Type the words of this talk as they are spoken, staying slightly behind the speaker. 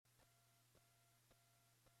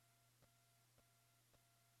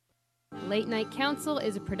Late Night Council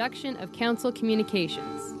is a production of Council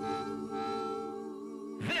Communications.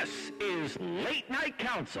 This is Late Night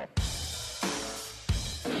Council.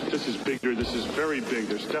 This is bigger. This is very big.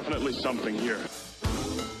 There's definitely something here.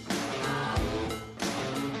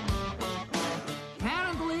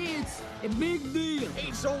 Apparently, it's a big deal.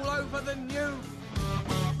 It's all over the news.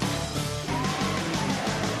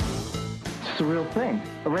 It's a real thing.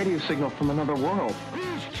 A radio signal from another world.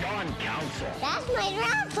 Who's John Council? That's my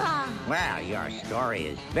grandpa. Well, your story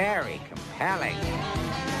is very compelling.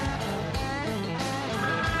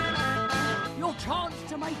 Your chance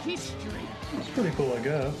to make history. It's pretty cool, I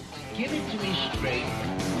guess. Give it to me straight.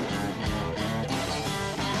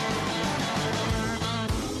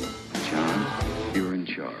 John, you're in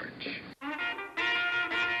charge.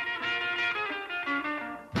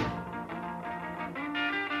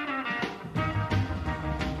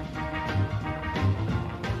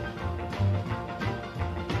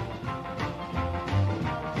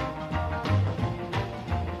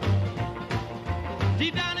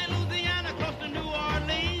 Deep down in Louisiana, close to New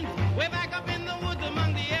Orleans, way back up in the woods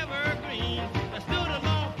among the evergreens, there stood a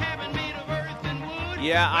log cabin made of earth and wood.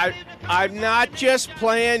 Yeah, I'm not just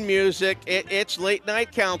playing music. It's Late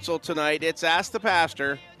Night Council tonight. It's Ask the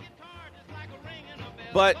Pastor.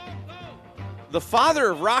 But the father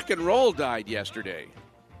of rock and roll died yesterday.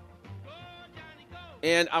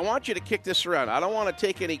 And I want you to kick this around. I don't want to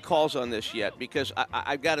take any calls on this yet because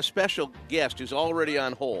I've got a special guest who's already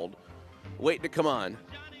on hold, waiting to come on.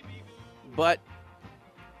 But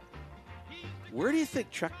where do you think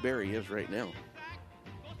Chuck Berry is right now?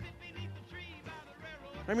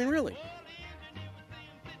 I mean, really.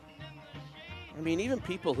 I mean, even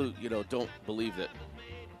people who, don't believe that,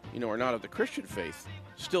 are not of the Christian faith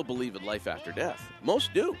still believe in life after death.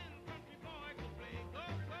 Most do.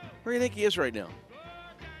 Where do you think he is right now?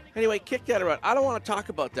 Anyway, kick that around. I don't want to talk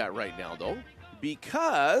about that right now, though,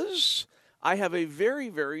 because I have a very,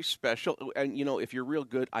 very special, and, if you're real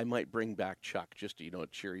good, I might bring back Chuck just to,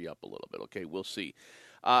 cheer you up a little bit. Okay, we'll see.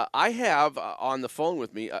 I have on the phone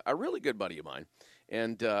with me a really good buddy of mine,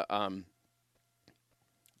 and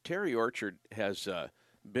Terry Orchard has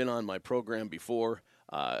been on my program before,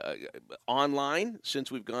 online.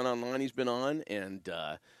 Since we've gone online, he's been on, and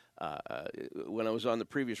when I was on the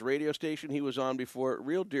previous radio station, he was on before.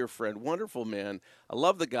 Real dear friend, wonderful man. I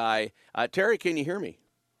love the guy. Terry, can you hear me?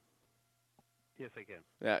 Yes, I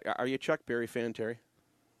can. Are you a Chuck Berry fan, Terry?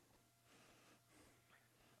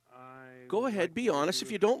 Go ahead, be honest.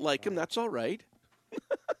 If you don't like him, that's all right.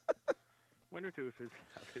 One or two of his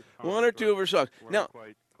songs. One or two of his songs. Now,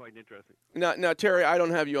 quite interesting. Now, Terry, I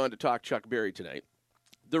don't have you on to talk Chuck Berry tonight.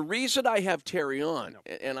 The reason I have Terry on,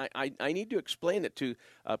 and I need to explain it to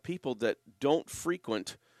people that don't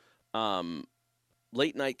frequent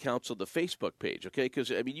Late Night Council, the Facebook page, okay? Because,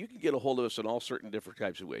 you can get a hold of us in all certain different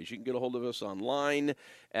types of ways. You can get a hold of us online,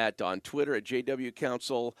 on Twitter at JW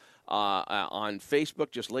Council, on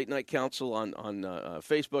Facebook, just Late Night Council on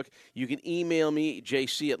Facebook. You can email me,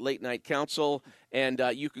 JC at Late Night Council, and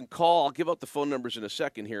you can call. I'll give out the phone numbers in a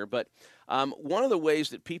second here, but one of the ways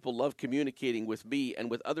that people love communicating with me and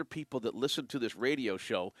with other people that listen to this radio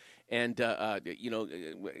show and,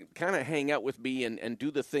 kind of hang out with me and do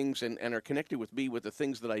the things and are connected with me with the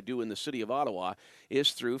things that I do in the city of Ottawa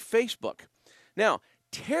is through Facebook. Now,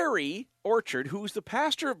 Terry Orchard, who's the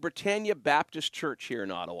pastor of Britannia Baptist Church here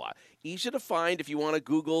in Ottawa. Easy to find if you want to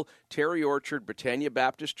Google Terry Orchard, Britannia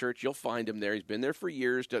Baptist Church. You'll find him there. He's been there for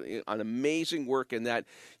years, done an amazing work in that,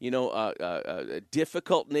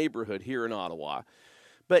 difficult neighborhood here in Ottawa.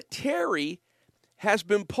 But Terry has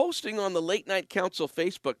been posting on the Late Night Council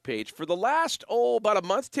Facebook page for the last, about a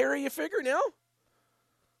month, Terry, you figure now?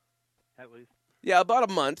 At least. Yeah, about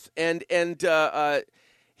a month. And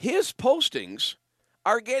his postings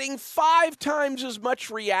are getting 5 times as much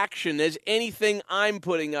reaction as anything I'm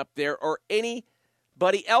putting up there or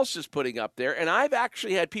anybody else is putting up there. And I've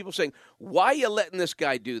actually had people saying, why are you letting this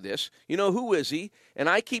guy do this? Who is he? And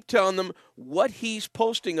I keep telling them what he's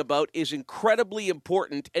posting about is incredibly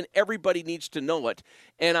important and everybody needs to know it.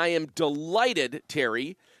 And I am delighted,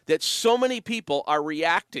 Terry, that so many people are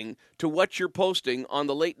reacting to what you're posting on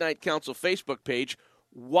the Late Night Council Facebook page.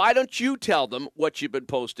 Why don't you tell them what you've been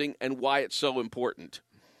posting and why it's so important?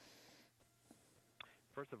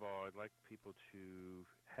 First of all, I'd like people to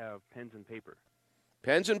have pens and paper.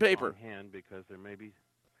 Pens and paper. On hand, because there may be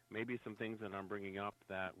some things that I'm bringing up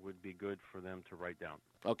that would be good for them to write down.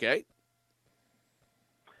 Okay.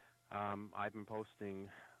 I've been posting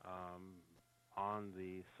on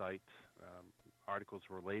the site articles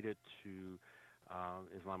related to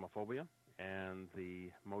Islamophobia and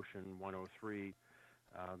the Motion 103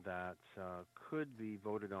 that could be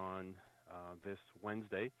voted on this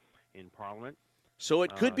Wednesday in Parliament. So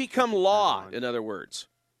it could become law, in other words.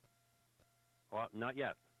 Well, not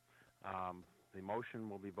yet. The motion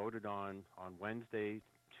will be voted on Wednesday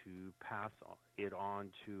to pass it on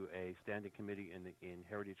to a standing committee in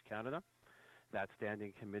Heritage Canada. That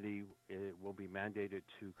standing committee will be mandated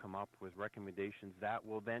to come up with recommendations that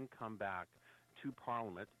will then come back to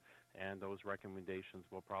Parliament, and those recommendations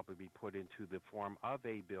will probably be put into the form of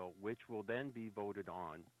a bill, which will then be voted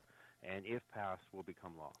on, and if passed, will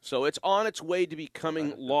become law. So it's on its way to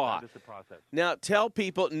becoming law. That is the process. Now, tell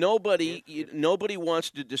people, nobody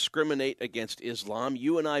wants to discriminate against Islam.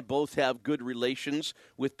 You and I both have good relations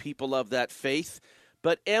with people of that faith.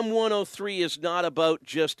 But M103 is not about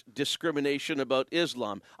just discrimination about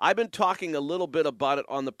Islam. I've been talking a little bit about it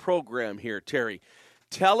on the program here, Terry.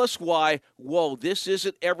 Tell us why, this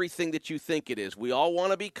isn't everything that you think it is. We all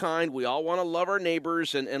want to be kind. We all want to love our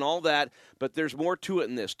neighbors and all that, but there's more to it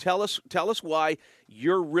in this. Tell us why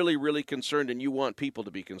you're really, really concerned and you want people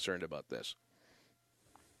to be concerned about this.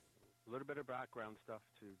 A little bit of background stuff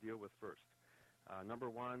to deal with first. Number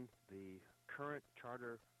one, the current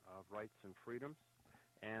Charter of Rights and Freedoms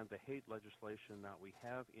and the hate legislation that we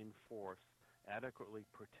have in force adequately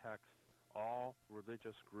protects all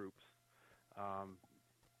religious groups.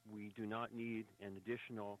 We do not need an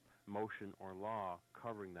additional motion or law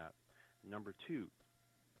covering that. Number two,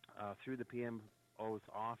 through the PMO's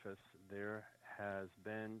office, there has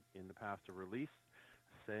been in the past a release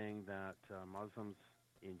saying that Muslims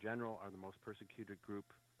in general are the most persecuted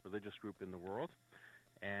religious group in the world,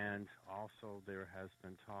 and also there has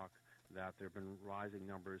been talk that there have been rising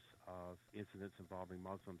numbers of incidents involving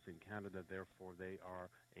Muslims in Canada, therefore they are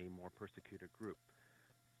a more persecuted group.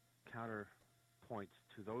 Counterpoints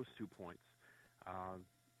to those 2 points,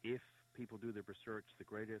 if people do their research, the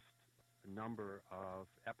greatest number of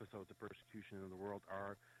episodes of persecution in the world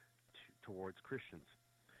are towards Christians.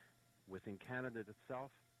 Within Canada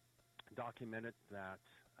itself, documented that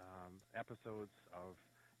episodes of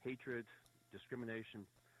hatred, discrimination,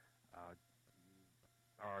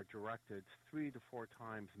 are directed 3 to 4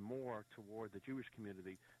 times more toward the Jewish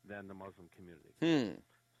community than the Muslim community.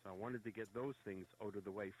 So I wanted to get those things out of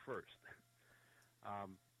the way first.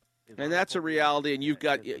 And that's a reality, and you've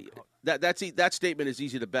got that statement is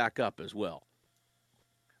easy to back up as well.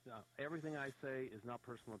 Everything I say is not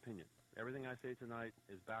personal opinion. Everything I say tonight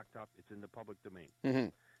is backed up. It's in the public domain. Mm-hmm.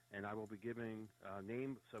 And I will be giving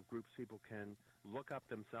names of groups people can look up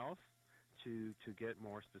themselves to get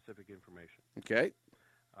more specific information. Okay.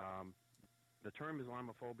 The term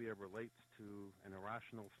Islamophobia relates to an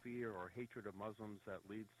irrational fear or hatred of Muslims that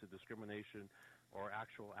leads to discrimination or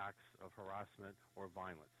actual acts of harassment or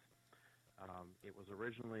violence. It was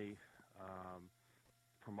originally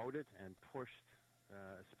promoted and pushed,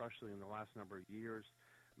 especially in the last number of years,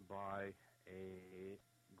 by a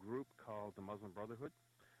group called the Muslim Brotherhood,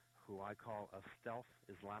 who I call a stealth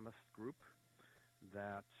Islamist group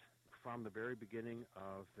that from the very beginning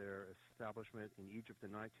of their establishment in Egypt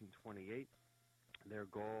in 1928, their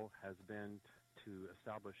goal has been to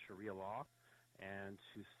establish Sharia law and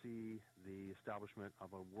to see the establishment of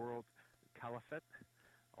a world caliphate,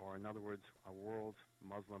 or in other words, a world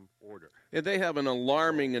Muslim order. And they have an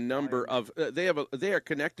alarming number of they are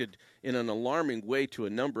connected in an alarming way to a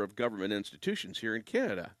number of government institutions here in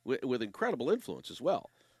Canada with incredible influence as well.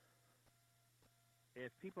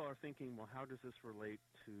 If people are thinking, well, how does this relate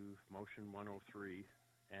to Motion 103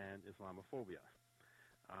 and Islamophobia?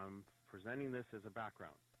 Presenting this as a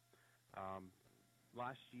background.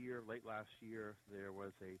 Late last year, there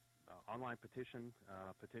was a online petition,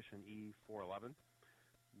 petition E411,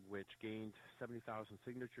 which gained 70,000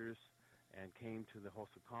 signatures and came to the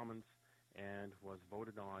House of Commons and was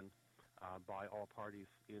voted on by all parties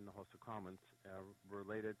in the House of Commons,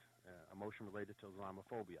 a motion related to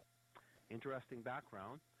Islamophobia. Interesting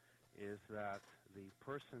background is that the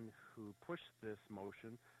person who pushed this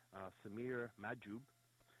motion, Samir Majoub,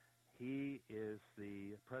 he is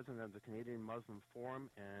the president of the Canadian Muslim Forum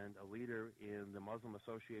and a leader in the Muslim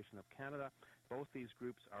Association of Canada. Both these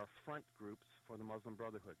groups are front groups for the Muslim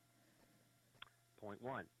Brotherhood. Point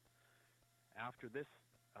one. After this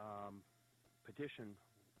petition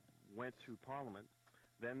went through Parliament,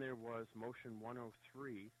 then there was Motion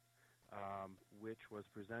 103, which was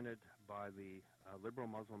presented by the Liberal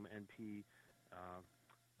Muslim MP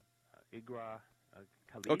Igra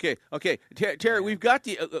Khalid. Okay, Terry, we've got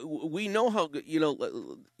we know how that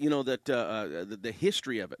the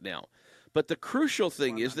history of it now, but the crucial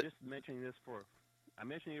thing is that I'm mentioning it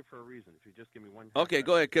for a reason. If you just give me one. Okay,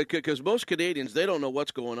 go ahead, because most Canadians, they don't know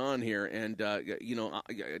what's going on here, and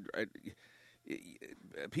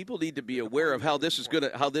people need to be aware of how this is going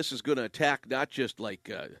to attack not just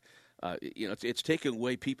like it's taking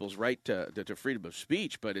away people's right to freedom of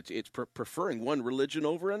speech, but it's preferring one religion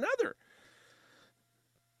over another,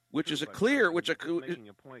 which is a clear making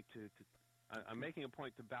a point I'm making a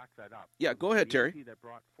point to back that up. Yeah, go ahead, Terry. The that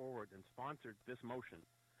brought forward and sponsored this motion.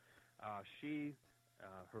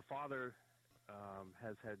 Her father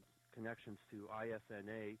has had connections to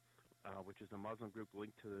ISNA, which is a Muslim group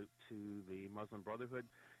linked to the Muslim Brotherhood,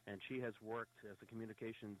 and she has worked as a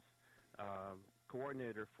communications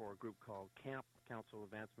coordinator for a group called CAMP, Council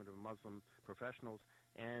Advancement of Muslim Professionals,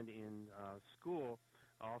 and in school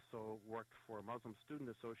also worked for a Muslim Student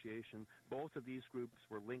Association. Both of these groups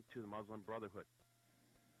were linked to the Muslim Brotherhood.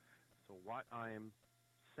 So what I'm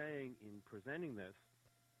saying in presenting this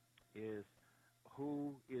is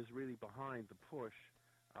who is really behind the push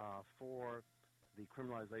for the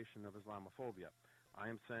criminalization of Islamophobia. I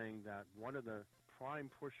am saying that one of the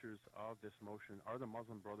prime pushers of this motion are the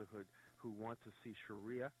Muslim Brotherhood, who want to see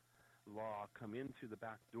Sharia law come into the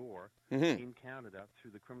back door in Canada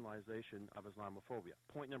through the criminalization of Islamophobia.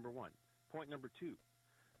 Point number one. Point number two,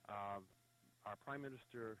 our Prime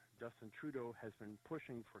Minister, Justin Trudeau, has been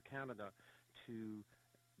pushing for Canada to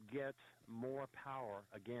get more power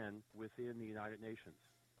again within the United Nations.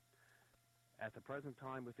 At the present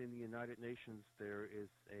time within the United Nations, there is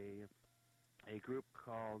a group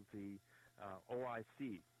called the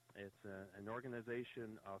OIC. It's an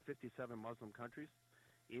organization of 57 Muslim countries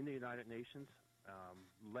in the United Nations,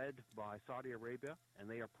 led by Saudi Arabia, and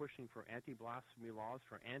they are pushing for anti-blasphemy laws,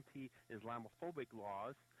 for anti-Islamophobic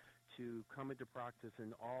laws to come into practice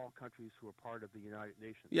in all countries who are part of the United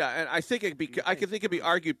Nations. Yeah, and I think it'd be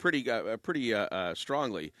argued pretty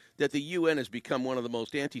strongly that the UN has become one of the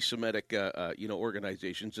most anti-Semitic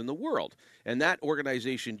organizations in the world, and that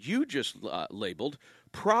organization you just labeled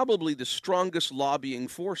probably the strongest lobbying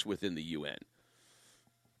force within the UN.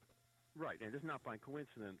 Right, and it's not by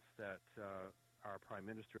coincidence that our Prime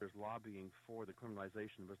Minister is lobbying for the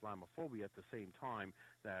criminalization of Islamophobia at the same time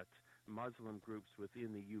that Muslim groups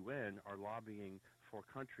within the UN are lobbying for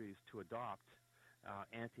countries to adopt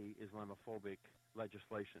anti-Islamophobic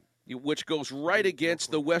legislation. Which goes right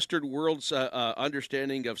against the Western world's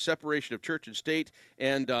understanding of separation of church and state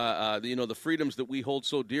and, the freedoms that we hold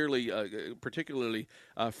so dearly, particularly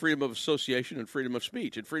freedom of association and freedom of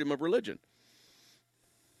speech and freedom of religion.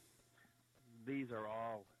 These are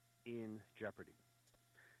all in jeopardy.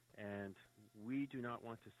 And we do not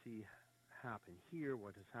want to see happen here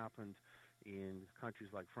what has happened in countries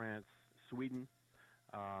like France, Sweden.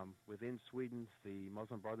 Within Sweden, the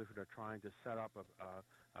Muslim Brotherhood are trying to set up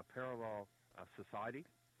a parallel society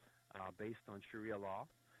based on Sharia law.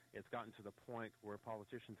 It's gotten to the point where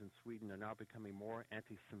politicians in Sweden are now becoming more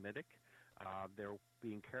anti-Semitic. They're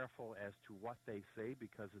being careful as to what they say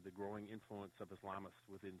because of the growing influence of Islamists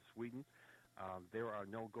within Sweden. There are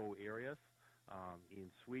no-go areas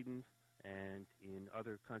in Sweden and in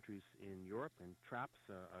other countries in Europe. In Trappes,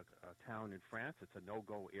 a town in France, it's a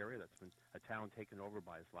no-go area. That's been a town taken over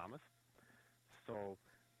by Islamists. So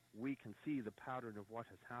we can see the pattern of what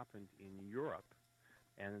has happened in Europe,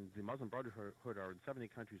 and the Muslim Brotherhood are in 70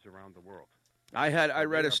 countries around the world. I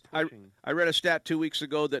read a stat 2 weeks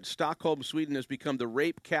ago that Stockholm, Sweden, has become the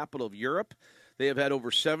rape capital of Europe. They have had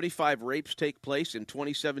over 75 rapes take place in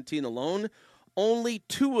 2017 alone. Only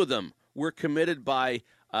 2 of them were committed by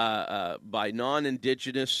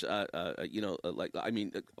non-indigenous.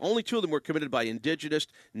 Only 2 of them were committed by indigenous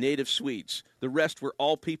native Swedes. The rest were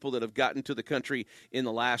all people that have gotten to the country in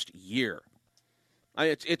the last year.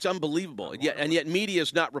 It's unbelievable, and yet media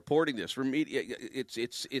is not reporting this. For media,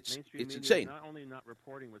 it's insane. Not only not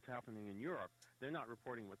reporting what's happening in Europe, they're not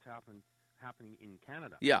reporting what's happening in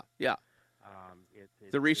Canada. Yeah.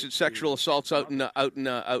 The recent sexual assaults out in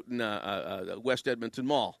West Edmonton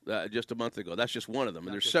Mall just a month ago. That's just one of them,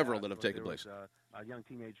 and there's several that have taken place. There was a young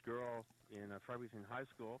teenage girl in Fredericton High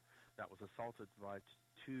School that was assaulted by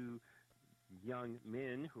 2 young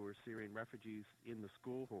men who were Syrian refugees in the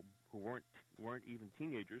school who weren't even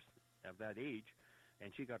teenagers of that age,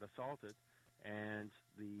 and she got assaulted, and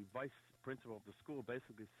the vice principal of the school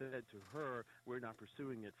basically said to her, "We're not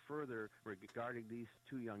pursuing it further regarding these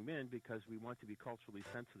 2 young men because we want to be culturally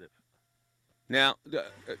sensitive." Now,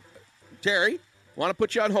 Terry, want to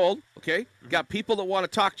put you on hold, okay? Mm-hmm. Got people that want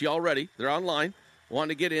to talk to you already. They're online, wanting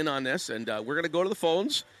to get in on this, and we're going to go to the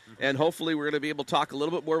phones, and hopefully we're going to be able to talk a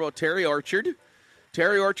little bit more about Terry Orchard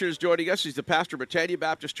Terry Orchard is joining us. He's the pastor of Britannia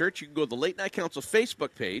Baptist Church. You can go to the Late Night Council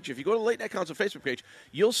Facebook page. If you go to the Late Night Council Facebook page,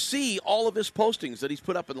 you'll see all of his postings that he's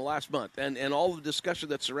put up in the last month and all the discussion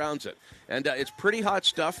that surrounds it. And it's pretty hot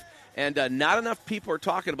stuff, and not enough people are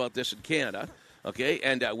talking about this in Canada. Okay,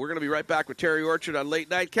 and we're going to be right back with Terry Orchard on Late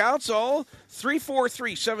Night Council.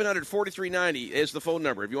 343-700-4390 is the phone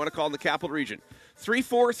number if you want to call in the Capital Region.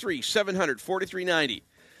 343-700-4390.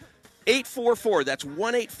 844, that's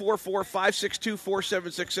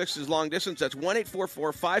 1-844-562-4766 is long distance. That's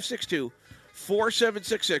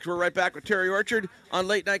 1-844-562-4766. We're right back with Terry Orchard on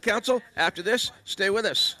Late Night Council. After this, stay with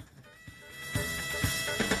us.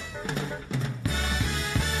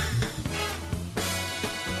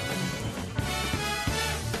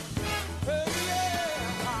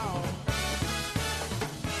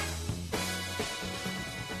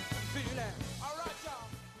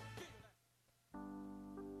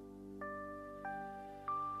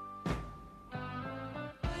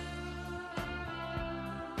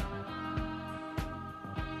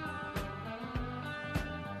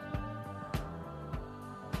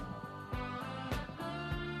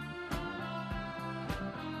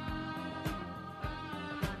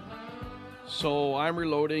 So I'm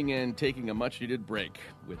reloading and taking a much-needed break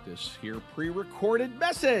with this here pre-recorded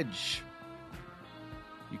message.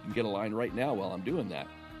 You can get a line right now while I'm doing that.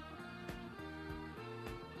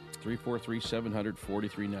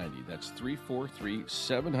 343-700-4390. That's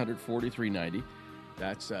 343-700-4390.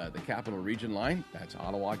 That's the Capital Region line. That's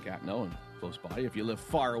Ottawa, Gatineau, and close by. If you live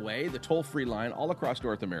far away, the toll-free line all across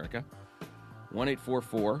North America,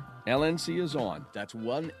 1-844-LNC is on. That's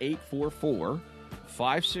 1-844-562-4766.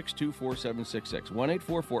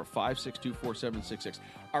 1-844-562-4766.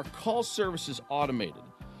 Our call service is automated,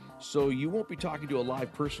 so you won't be talking to a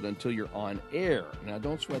live person until you're on air. Now,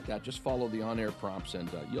 don't sweat that. Just follow the on-air prompts, and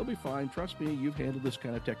you'll be fine. Trust me, you've handled this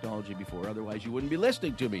kind of technology before. Otherwise, you wouldn't be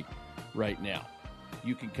listening to me right now.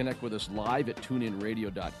 You can connect with us live at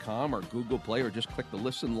tuneinradio.com or Google Play, or just click the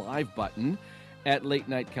Listen Live button at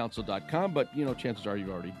latenightcouncil.com. But, chances are you've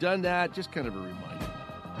already done that. Just kind of a reminder.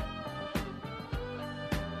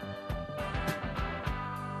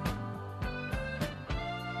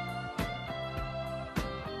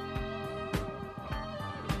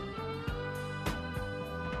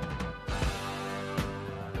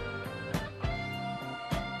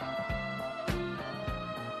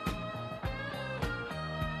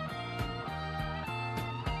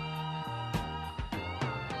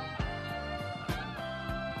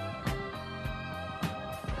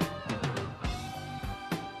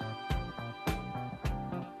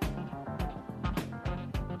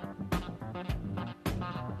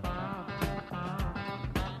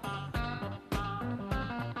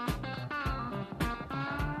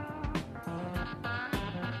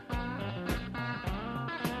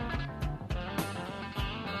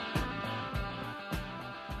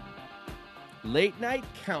 Late Night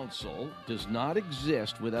Council does not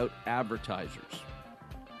exist without advertisers.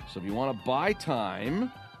 So if you want to buy time,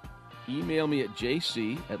 email me at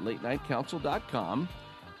jc@latenightcouncil.com.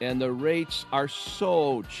 And the rates are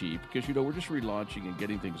so cheap because, we're just relaunching and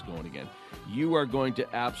getting things going again. You are going to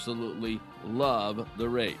absolutely love the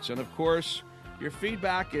rates. And, of course, your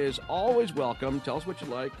feedback is always welcome. Tell us what you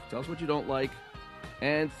like. Tell us what you don't like.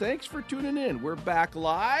 And thanks for tuning in. We're back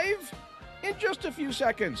live in just a few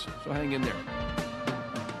seconds, so hang in there.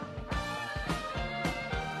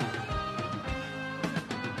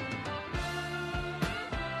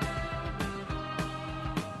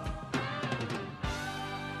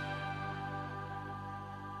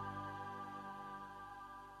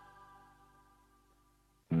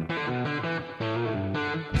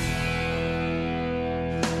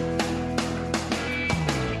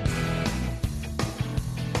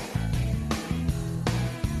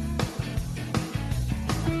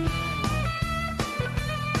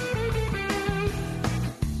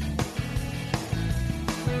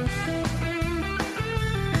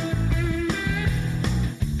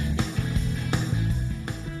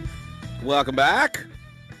 Welcome back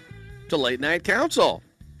to Late Night Council.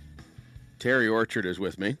 Terry Orchard is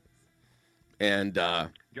with me. And,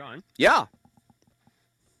 John? Yeah.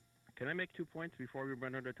 Can I make 2 points before we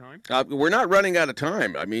run out of time? We're not running out of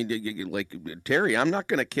time. I mean, Terry, I'm not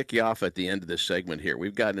going to kick you off at the end of this segment here.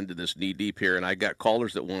 We've gotten into this knee-deep here, and I got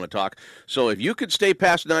callers that want to talk. So if you could stay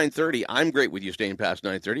past 9:30, I'm great with you staying past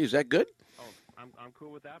 9:30. Is that good? Oh, I'm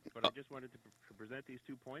cool with that, but I just wanted to present these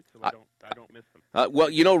 2 points so I don't miss them.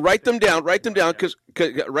 Well, write them down. Write them down because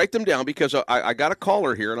I got a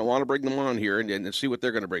caller here, and I want to bring them on here and see what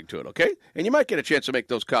they're going to bring to it. Okay, and you might get a chance to make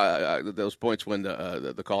those points when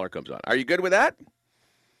the caller comes on. Are you good with that?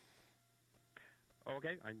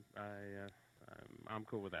 Okay, I'm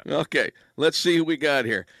cool with that. Okay, let's see who we got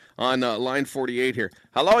here on line 48 here.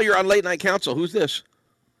 Hello, you're on Late Night Council. Who's this?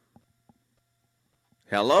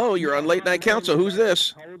 Hello, you're on Late Night Council. Who's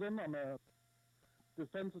this? Paludan. I'm a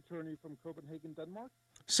defense attorney from Copenhagen, Denmark.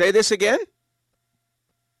 Say this again?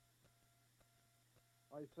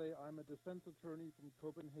 I say I'm a defense attorney from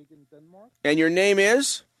Copenhagen, Denmark. And your name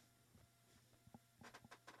is?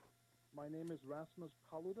 My name is Rasmus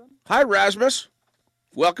Paludan. Hi, Rasmus.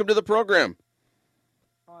 Welcome to the program.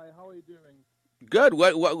 Hi, how are you doing? Good.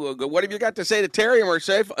 What have you got to say to Terry or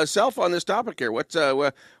self on this topic here? What do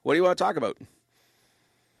you want to talk about?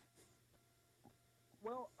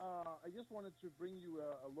 Well, I just wanted to bring you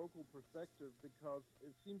a local perspective because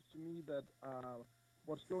it seems to me that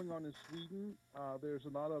what's going on in Sweden, there's a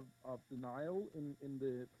lot of denial in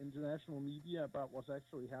the international media about what's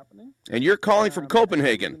actually happening. And you're calling from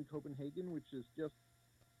Copenhagen. In Copenhagen, which is just...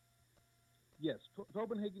 Yes,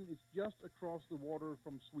 Copenhagen is just across the water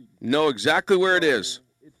from Sweden. Know exactly where it is.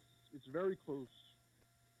 It's very close.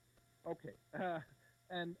 Okay,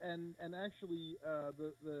 and actually,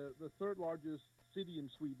 the third largest city in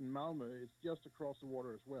Sweden, Malmö, is just across the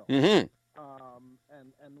water as well. Mm-hmm.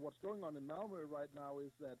 And what's going on in Malmö right now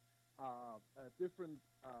is that different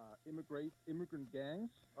immigrant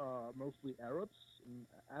gangs, mostly Arabs and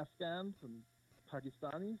Afghans and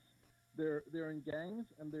Pakistanis. They're in gangs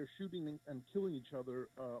and they're shooting and killing each other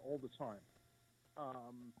all the time.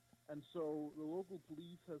 And so the local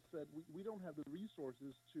police has said we don't have the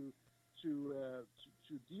resources to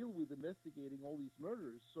deal with investigating all these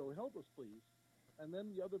murders. So help us, please. And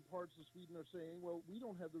then the other parts of Sweden are saying, well, we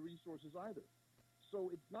don't have the resources either. So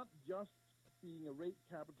it's not just being a rape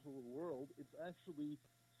capital of the world. It's actually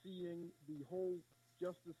seeing the whole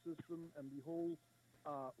justice system and the whole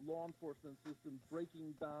law enforcement system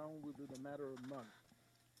breaking down within a matter of months.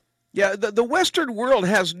 Yeah, the Western world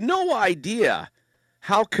has no idea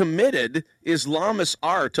how committed Islamists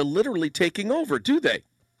are to literally taking over, do they?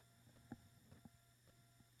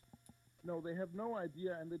 No, they have no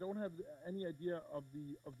idea, and they don't have any idea of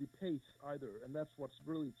the pace either, and that's what's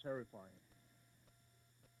really terrifying.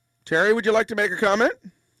 Terry, would you like to make a comment?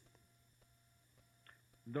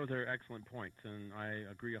 Those are excellent points, and I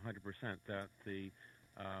agree 100% that the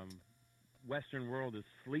Western world is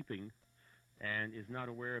sleeping and is not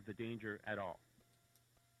aware of the danger at all.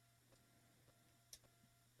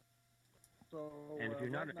 So, and if you're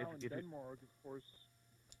not, right now in Denmark, of course...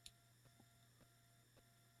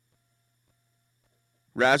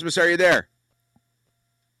 Rasmus, are you there?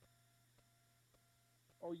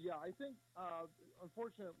 Oh, yeah. I think,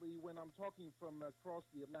 unfortunately, when I'm talking from across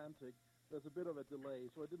the Atlantic, there's a bit of a delay,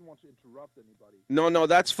 so I didn't want to interrupt anybody. No,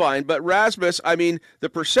 that's fine. But Rasmus, I mean, the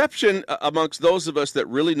perception amongst those of us that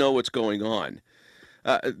really know what's going on,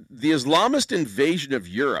 the Islamist invasion of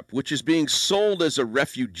Europe, which is being sold as a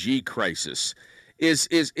refugee crisis,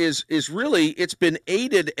 is really, it's been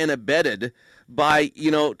aided and abetted by,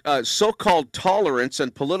 so-called tolerance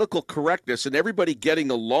and political correctness and everybody getting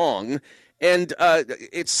along. And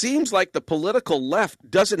it seems like the political left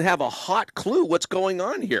doesn't have a hot clue what's going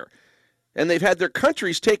on here. And they've had their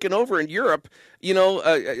countries taken over in Europe,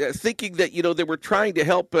 thinking that, they were trying to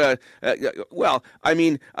help.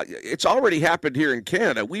 It's already happened here in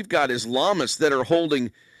Canada. We've got Islamists that are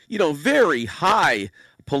holding, very high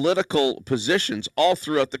political positions all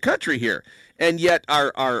throughout the country here. And yet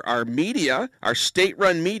our media, our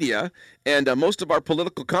state-run media, and most of our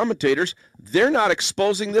political commentators, they're not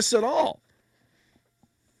exposing this at all.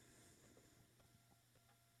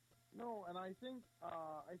 No, and I think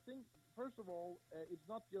first of all, it's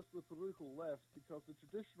not just the political left, because the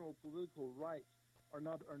traditional political right are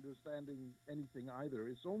not understanding anything either.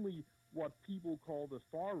 It's only what people call the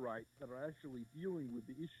far right that are actually dealing with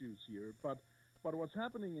the issues here. But what's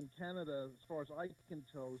happening in Canada, as far as I can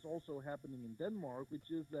tell, is also happening in Denmark,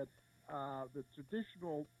 which is that the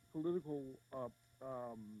traditional political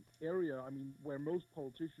area, where most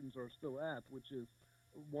politicians are still at, which is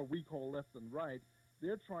what we call left and right,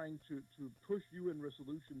 they're trying to push UN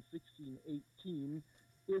Resolution 1618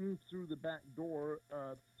 in through the back door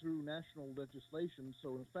through national legislation.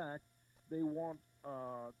 So, in fact, they want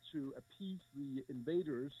to appease the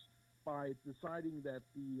invaders by deciding that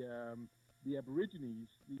the Aborigines,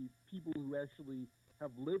 the people who actually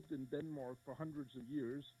have lived in Denmark for hundreds of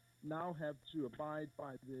years, now have to abide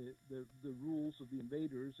by the rules of the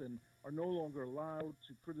invaders and are no longer allowed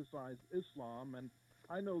to criticize Islam. And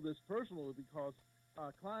I know this personally because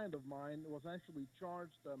a client of mine was actually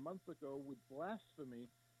charged a month ago with blasphemy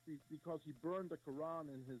because he burned the Quran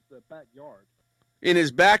in his backyard. In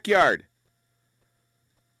his backyard?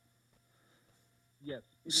 Yes.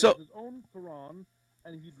 It So, was his own Quran,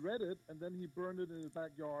 and he'd read it, and then he burned it in his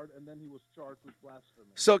backyard, and then he was charged with blasphemy.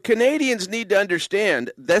 So Canadians need to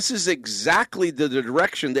understand this is exactly the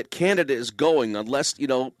direction that Canada is going, unless,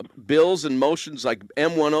 bills and motions like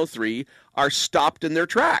M103 are stopped in their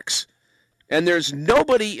tracks. And there's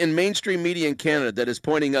nobody in mainstream media in Canada that is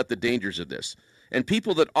pointing out the dangers of this. And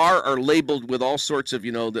people that are labeled with all sorts of,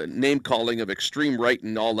 the name-calling of extreme right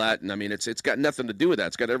and all that. And, I mean, it's got nothing to do with that.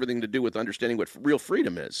 It's got everything to do with understanding what real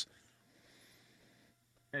freedom is.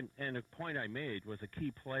 And a point I made was a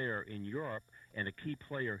key player in Europe and a key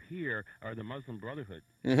player here are the Muslim Brotherhood.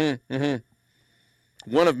 Mm-hmm, mm-hmm.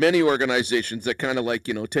 One of many organizations that kind of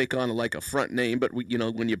take on like a front name, but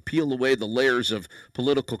when you peel away the layers of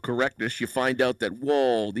political correctness, you find out that,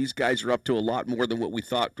 whoa, these guys are up to a lot more than what we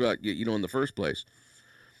thought, in the first place.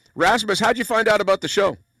 Rasmus, how'd you find out about the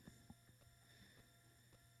show?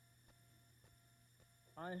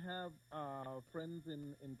 I have friends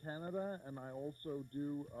in Canada, and I also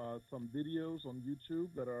do some videos on YouTube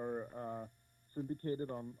that are syndicated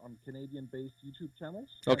on Canadian-based YouTube channels.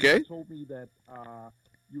 Okay. And they told me that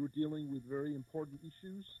you were dealing with very important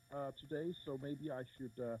issues today, so maybe I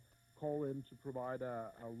should call in to provide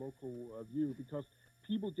a local view, because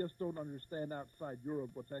people just don't understand outside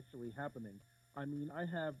Europe what's actually happening. I mean, I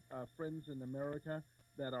have friends in America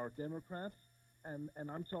that are Democrats, and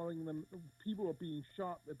I'm telling them people are being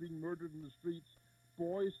shot, they're being murdered in the streets.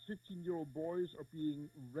 Boys, 15-year-old boys are being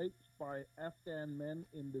raped by Afghan men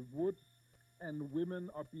in the woods, and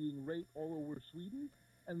women are being raped all over Sweden.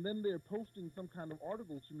 And then they're posting some kind of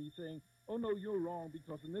article to me saying, oh, no, you're wrong,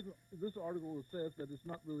 because in this article says that it's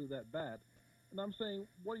not really that bad. And I'm saying,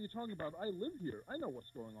 what are you talking about? I live here. I know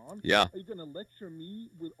what's going on. Yeah. Are you going to lecture me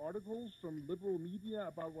with articles from liberal media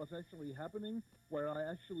about what's actually happening where I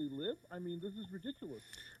actually live? I mean, this is ridiculous.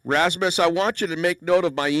 Rasmus, I want you to make note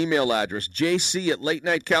of my email address,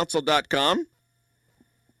 jc@latenightcouncil.com.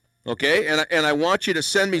 Okay, and I want you to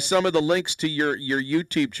send me some of the links to your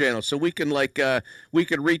YouTube channel so we can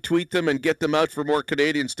retweet them and get them out for more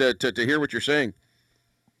Canadians to hear what you're saying.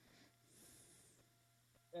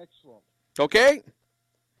 Excellent. Okay.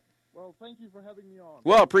 Well, thank you for having me on.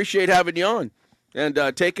 Well, appreciate having you on, and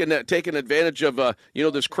taking advantage of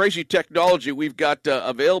this crazy technology we've got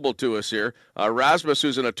available to us here. Rasmus,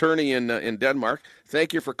 who's an attorney in Denmark,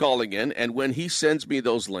 thank you for calling in. And when he sends me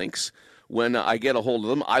those links, when I get a hold of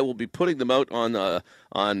them, I will be putting them out on the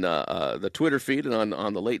Twitter feed and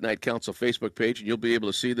on the Late Night Council Facebook page, and you'll be able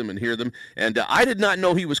to see them and hear them. And I did not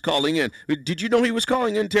know he was calling in. Did you know he was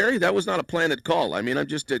calling in, Terry? That was not a planned call. I mean, I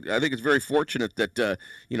think it's very fortunate that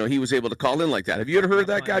he was able to call in like that. Have you ever heard of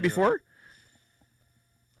that guy before?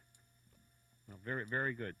 Very,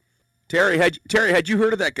 very good. Terry, had you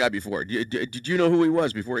heard of that guy before? Did you know who he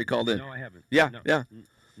was before he called in? No, I haven't. Yeah, no. Yeah.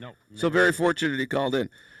 No. So very fortunate he called in.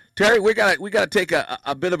 Terry, we got to take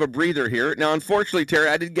a bit of a breather here. Now, unfortunately, Terry,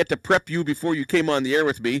 I didn't get to prep you before you came on the air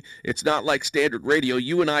with me. It's not like standard radio.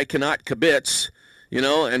 You and I cannot kibitz,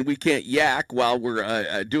 and we can't yak while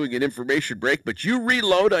we're doing an information break. But you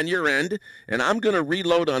reload on your end, and I'm going to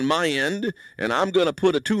reload on my end, and I'm going to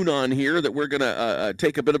put a tune on here that we're going to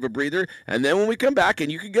take a bit of a breather. And then when we come back,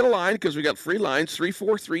 and you can get a line because we got free lines,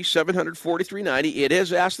 343-700-4390. It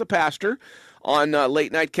is Ask the Pastor on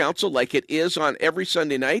Late Night Council, like it is on every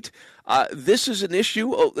Sunday night. This is an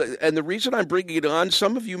issue, and the reason I'm bringing it on,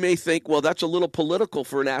 some of you may think, well, that's a little political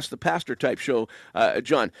for an Ask the Pastor type show,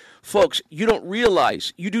 John. Folks, you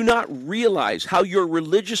do not realize how your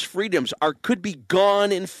religious freedoms could be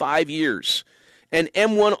gone in 5 years. And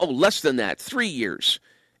less than that, 3 years.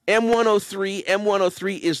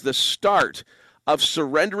 M103 is the start of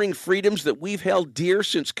surrendering freedoms that we've held dear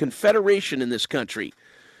since Confederation in this country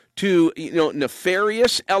to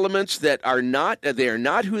nefarious elements that are not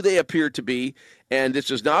who they appear to be. And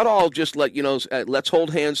this is not all just like let's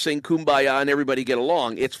hold hands, sing kumbaya, and everybody get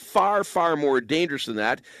along. It's far, far more dangerous than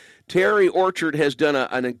that. Terry Orchard has done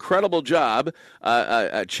an incredible job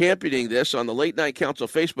championing this on the Late Night Council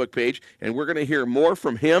Facebook page, and we're going to hear more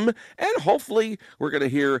from him, and hopefully we're going to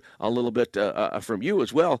hear a little bit from you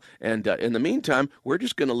as well. And in the meantime, we're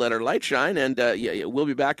just going to let our light shine, and we'll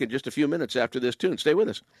be back in just a few minutes after this tune. Stay with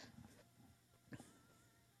us.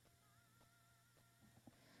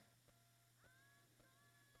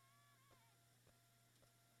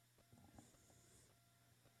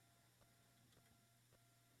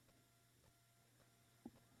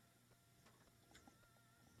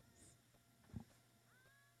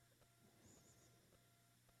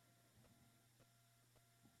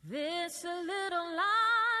 This little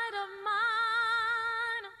light of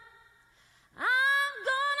mine, I'm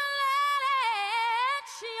gonna let it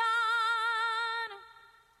shine.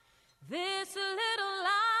 This little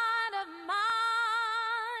light of mine,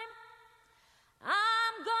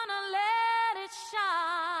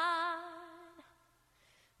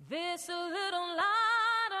 this little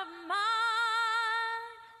light of mine,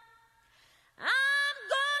 I'm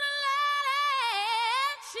gonna let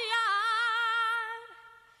it shine.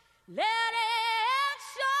 Let it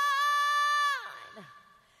shine.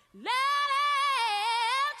 Let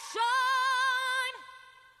it shine.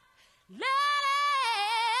 Let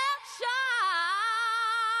it shine.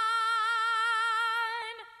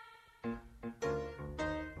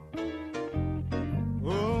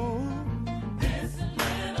 Oh, This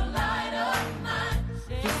little light of mine, this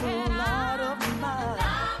little light of mine.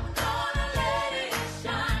 I'm gonna let it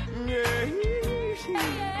shine. Yeah.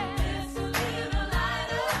 This little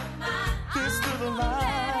light of mine, This little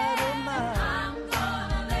light of mine. I'm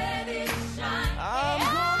gonna let it shine. I'm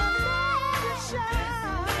gonna let it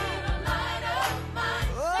shine. Little light of mine,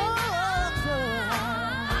 Oh,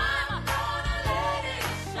 I'm gonna let it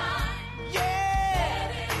shine. yeah.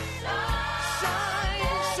 Let it shine.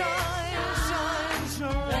 Shine, shine, shine,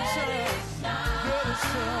 shine, Let shine. it shine. Let it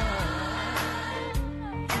shine.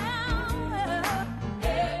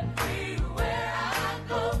 Everywhere I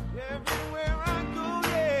go, Everywhere I go,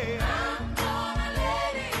 yeah. I'm gonna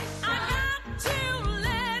let it shine. I got to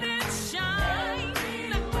let it shine.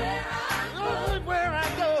 Everywhere I go, Everywhere I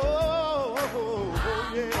go,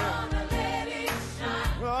 oh, yeah. gonna let it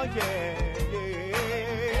shine. Oh, yeah,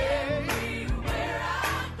 yeah. Everywhere I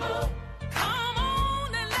go, come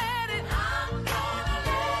on and let it. I'm gonna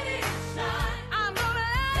let it shine. I'm gonna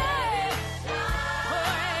let it shine.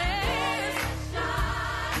 Let it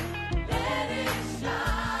shine. Let it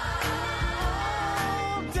shine.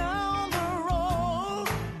 Down the road,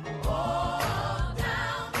 All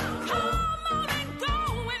down the road. Come on and go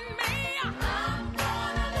with me. I'm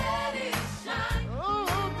gonna let it shine.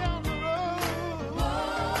 oh, down the road.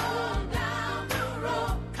 All down the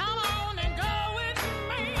road. Come on and go with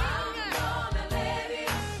me. I'm gonna let it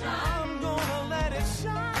shine. I'm gonna let it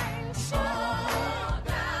shine, shine. All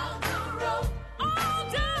down the road. All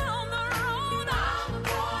down the road. I'm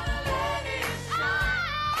gonna let it shine.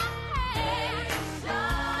 Let it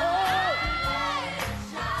shine. Let it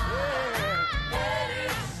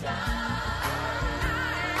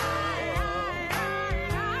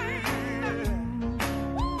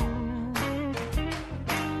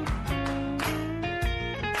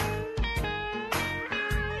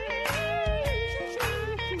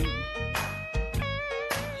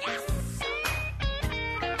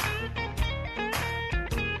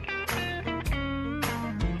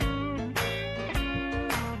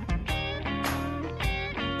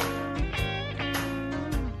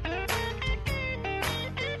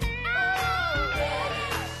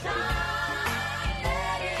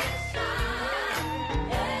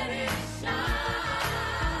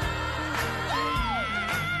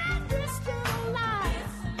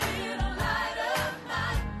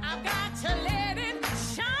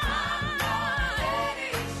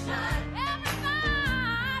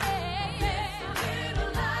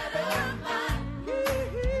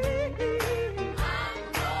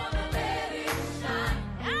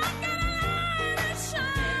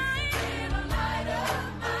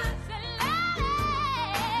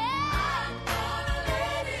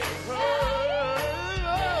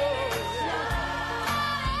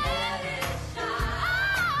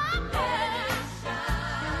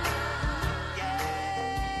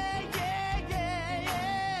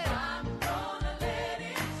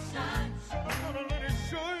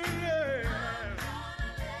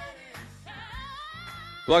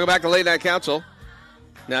Welcome back to Late Night Council.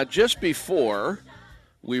 Now, just before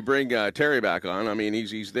we bring Terry back on, I mean,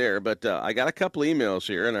 he's there, but I got a couple emails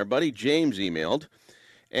here, and our buddy James emailed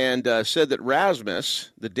and said that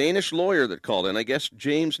Rasmus, the Danish lawyer that called in, I guess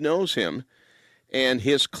James knows him, and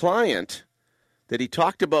his client that he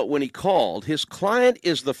talked about when he called, his client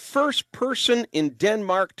is the first person in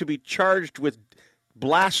Denmark to be charged with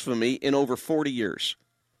blasphemy in over 40 years.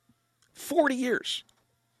 40 years.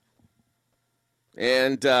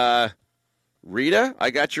 And Rita,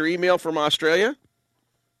 I got your email from Australia.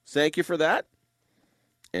 Thank you for that.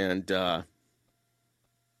 And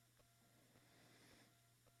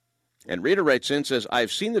Rita writes in, says,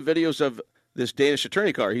 I've seen the videos of this Danish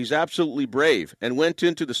attorney car. He's absolutely brave and went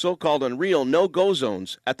into the so-called unreal no-go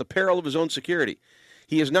zones at the peril of his own security.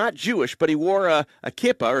 He is not Jewish, but he wore a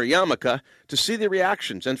kippah or yarmulke to see the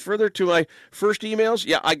reactions. And further to my first emails,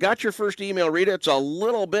 yeah, I got your first email, Rita. It's a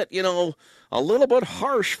little bit, a little bit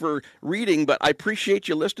harsh for reading, but I appreciate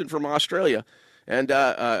you listening from Australia. And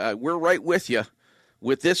we're right with you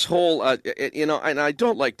with this whole, and I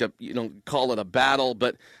don't like to, call it a battle,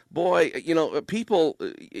 but boy, people,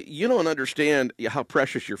 you don't understand how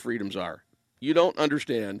precious your freedoms are. You don't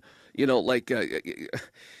understand,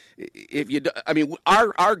 if you, I mean,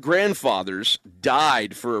 our grandfathers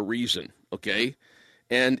died for a reason, okay?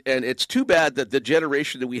 And it's too bad that the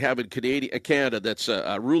generation that we have in Canada that's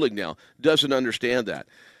ruling now doesn't understand that.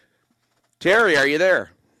 Terry, are you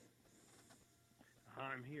there?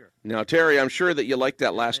 I'm here. Now, Terry, I'm sure that you like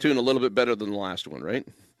that last tune a little bit better than the last one, right?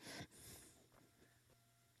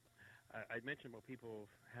 I mentioned about people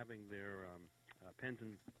having their pens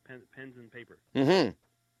and paper. Mm-hmm.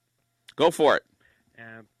 Go for it.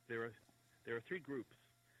 And there are three groups,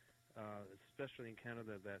 especially in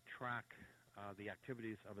Canada, that track the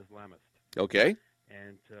activities of Islamists. Okay.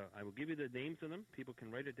 And I will give you the names of them. People can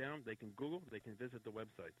write it down. They can Google. They can visit the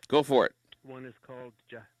website. Go for it. One's called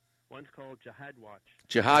Jihad Watch.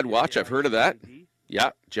 Jihad Watch. I've heard of that.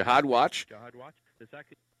 Yeah, Jihad Watch. Jihad Watch. The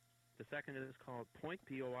second is called Point,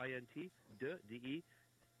 P-O-I-N-T, D-E,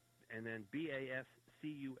 and then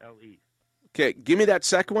B-A-S-C-U-L-E. Okay, give me that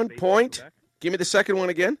second one. Point. Give me the second one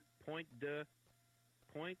again. Point, D-E,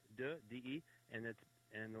 and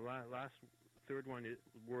the last third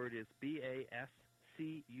word is B-A-S-C-U-L-E.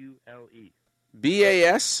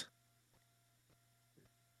 B-A-S?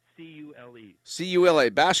 C-U-L-E. C-U-L-A,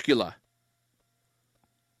 Bascula.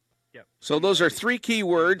 Yep. So those are three key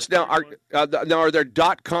words. Now, are there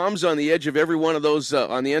 .coms on the edge of every one of those,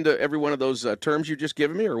 on the end of every one of those terms you just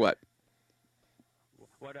given me, or what?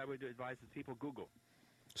 What I would advise is people Google.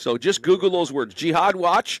 So just Google those words. Jihad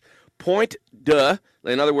Watch, Point,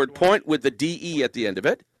 in other words, point with the D-E at the end of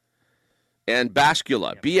it, and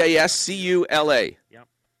Bascula, yep. B-A-S-C-U-L-A. Yep.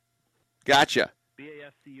 Gotcha.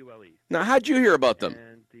 B-A-S-C-U-L-E. Now, how'd you hear about them?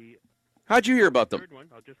 How'd you hear about them? The third one,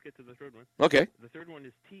 I'll just get to the third one. Okay. The third one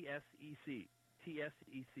is T-S-E-C.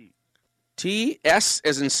 T-S-E-C. T-S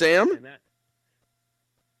as in Sam? And that,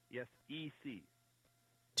 yes, E-C.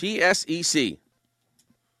 T-S-E-C.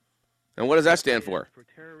 And what does that stand for? For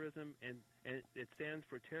terrorism, and it stands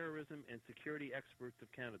for Terrorism and Security Experts of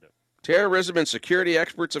Canada. Terrorism and Security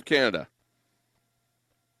Experts of Canada.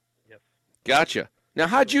 Yes. Gotcha. Now,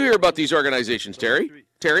 how'd you hear about these organizations, Terry?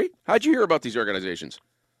 Terry, how'd you hear about these organizations?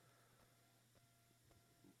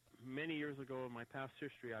 Many years ago in my past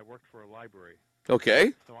history, I worked for a library.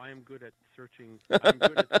 Okay. So I am good at searching. I'm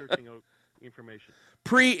good at searching out information.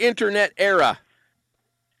 Pre-internet era.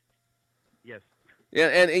 Yes. Yeah,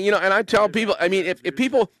 and you know, and I tell people, I mean, if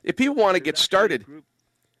people want to get started,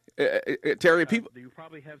 Terry, people. You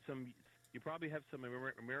probably have some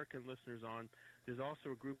American listeners on. There's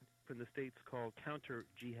also a group in the States called Counter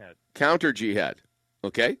Jihad. Counter Jihad.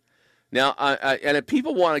 Okay. Now, and if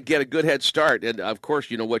people want to get a good head start, and of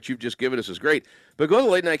course, you know, what you've just given us is great, but go to the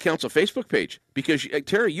Late Night Council Facebook page, because,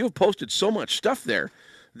 Terry, you have posted so much stuff there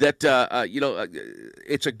that, you know,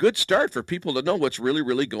 it's a good start for people to know what's really,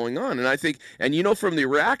 really going on. And I think, and you know, from the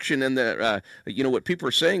reaction and the, you know, what people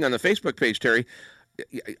are saying on the Facebook page, Terry,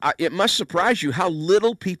 it must surprise you how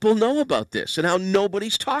little people know about this and how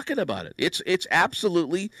nobody's talking about it. It's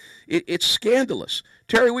absolutely, it's scandalous.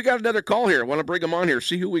 Terry, we got another call here. I want to bring him on here,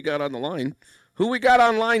 see who we got on the line. Who we got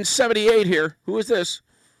on line 78 here? Who is this?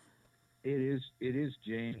 It is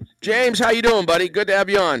James. James, how you doing, buddy? Good to have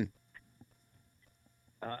you on.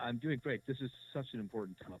 I'm doing great. This is such an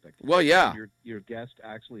important topic. Well, yeah. Your guest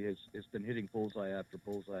actually has been hitting bullseye after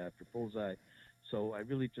bullseye after bullseye. So I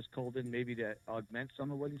really just called in maybe to augment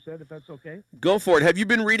some of what he said, if that's okay. Go for it. Have you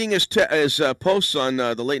been reading his posts on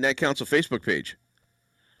the Late Night Council Facebook page?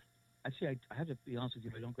 Actually, I have to be honest with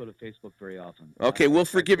you. I don't go to Facebook very often. Okay, we'll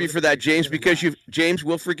forgive you for that, James,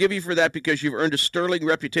 we'll forgive you for that because you've earned a sterling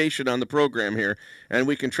reputation on the program here, and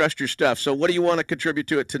we can trust your stuff. So what do you want to contribute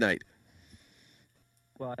to it tonight?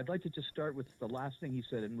 Well, I'd like to just start with the last thing he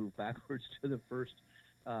said and move backwards to the first.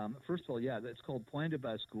 First of all, yeah, it's called Point de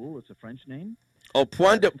Bascule. It's a French name. Oh,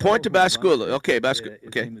 Point de Bascule. Okay, Bascule.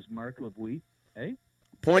 Okay. His name is Marc Labouy. Hey.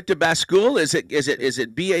 Point de Bascule. Is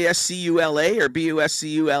it B-A-S-C-U-L-A or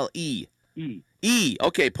B-U-S-C-U-L-E? E. E.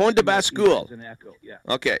 Okay. Point de Bascule. It's an echo. Yeah.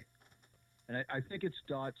 Okay. And I think it's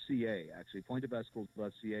 .ca actually.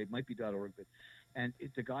 Pointdebascule.ca. It might be .org, but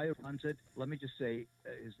the guy who runs it. Let me just say,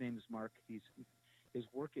 his name is Mark. His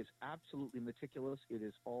work is absolutely meticulous.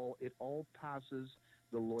 It all passes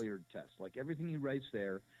the lawyered test. Like everything he writes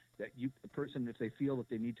there, that the person, if they feel that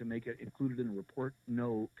they need to make it included in a report,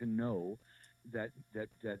 can know that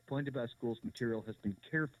Point de Bascule's material has been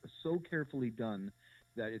so carefully done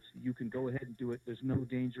that you can go ahead and do it. There's no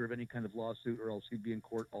danger of any kind of lawsuit, or else he'd be in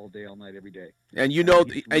court all day, all night, every day. And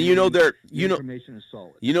information is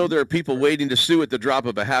solid. You know there are people waiting to sue at the drop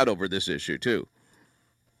of a hat over this issue too.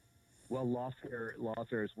 Well,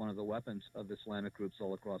 lawfare is one of the weapons of Islamic groups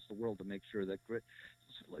all across the world to make sure that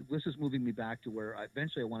this is moving me back to where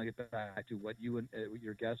eventually I want to get back to what you and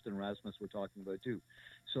your guest and Rasmus were talking about too.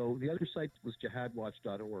 So the other site was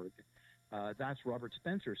jihadwatch.org. That's Robert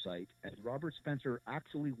Spencer's site, and Robert Spencer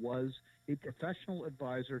actually was a professional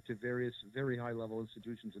advisor to various very high-level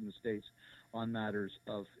institutions in the States on matters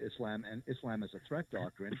of Islam and Islam as a threat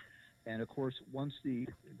doctrine. And of course, once the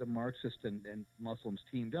Marxists and Muslims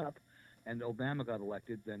teamed up, and Obama got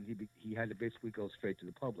elected, then he had to basically go straight to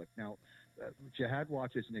the public. Now, Jihad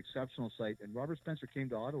Watch is an exceptional site, and Robert Spencer came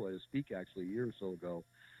to Ottawa to speak actually a year or so ago,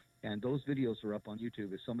 and those videos are up on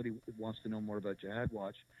YouTube. If somebody wants to know more about Jihad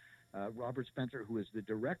Watch, Robert Spencer, who is the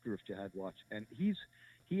director of Jihad Watch, and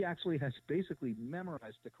he actually has basically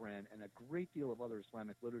memorized the Quran and a great deal of other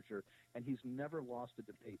Islamic literature, and he's never lost a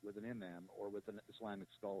debate with an imam or with an Islamic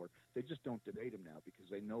scholar. They just don't debate him now because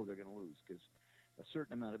they know they're going to lose, because a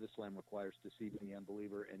certain amount of Islam requires deceiving the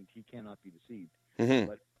unbeliever, and he cannot be deceived. Mm-hmm.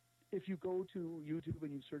 But if you go to YouTube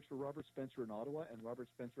and you search for Robert Spencer in Ottawa and Robert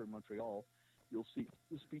Spencer in Montreal, you'll see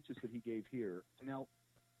the speeches that he gave here. Now,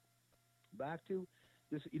 back to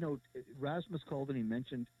this, Rasmus called and he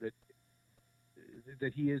mentioned that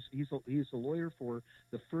he's a lawyer for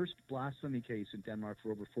the first blasphemy case in Denmark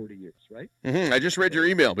for over 40 years, right? Mm-hmm. I just read your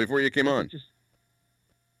email before you came on.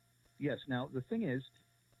 Yes. Now, the thing is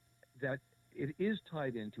that it is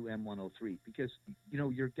tied into M103 because,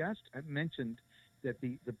 your guest mentioned that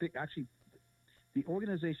the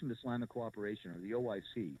Organization of Islamic Cooperation, or the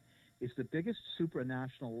OIC, is the biggest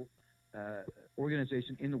supranational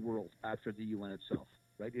organization in the world after the UN itself,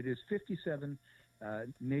 right? It is 57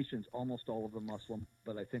 nations, almost all of them Muslim,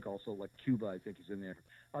 but I think also like Cuba, I think is in there.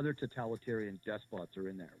 Other totalitarian despots are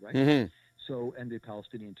in there, right? Mm-hmm. So, and the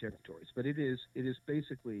Palestinian territories. But it is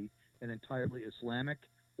basically an entirely Islamic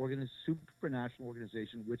supranational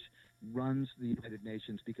organization which runs the United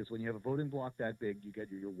Nations, because when you have a voting bloc that big, you get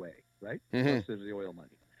your way, right? Mm-hmm. Plus there's the oil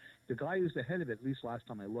money. The guy who's the head of it, at least last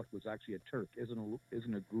time I looked, was actually a Turk,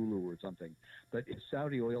 isn't a guru or something. But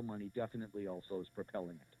Saudi oil money definitely also is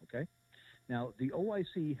propelling it, okay? Now, the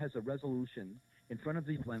OIC has a resolution in front of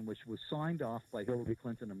the UN, which was signed off by Hillary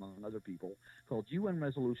Clinton, among other people, called UN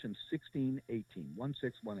Resolution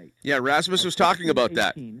 1618. Yeah, Rasmus was talking about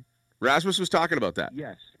that. Rasmus was talking about that.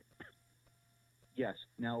 Yes.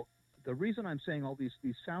 Now, the reason I'm saying all these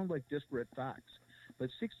sound like disparate facts, but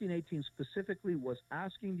 1618 specifically was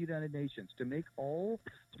asking the United Nations to make all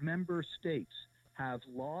member states have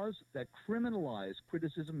laws that criminalize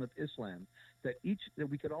criticism of Islam, that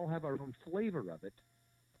we could all have our own flavor of it,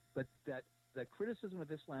 but that criticism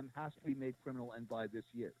of Islam has to be made criminal, and by this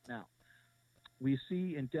year. Now, we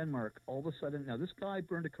see in Denmark all of a sudden, now this guy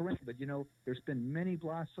burned a Quran, but there's been many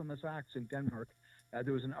blasphemous acts in Denmark.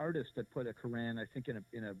 There was an artist that put a Quran, I think,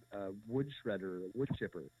 in a wood shredder, a wood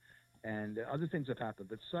chipper, and other things have happened.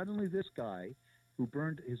 But suddenly this guy, who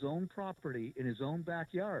burned his own property in his own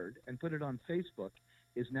backyard and put it on Facebook,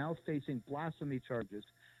 is now facing blasphemy charges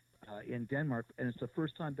in Denmark, and it's the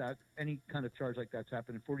first time that any kind of charge like that's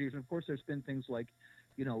happened in 40 years. And of course, there's been things like,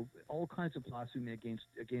 all kinds of blasphemy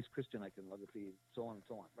against Christian iconography, so on and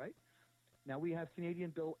so on, right? Now we have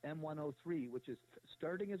Canadian Bill M103, which is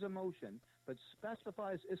starting as a motion, but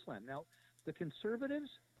specifies Islam. Now, the Conservatives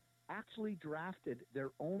actually drafted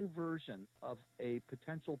their own version of a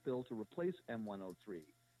potential bill to replace M103,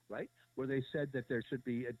 right? Where they said that there should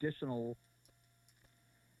be additional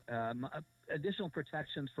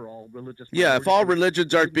protections for all religious. Yeah, if all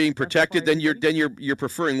religions aren't being protected, then you're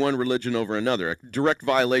preferring one religion over another. A direct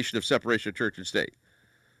violation of separation of church and state.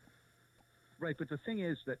 Right, but the thing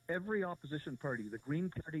is that every opposition party, the Green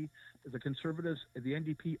Party, the Conservatives, the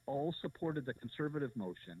NDP, all supported the Conservative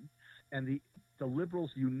motion, and the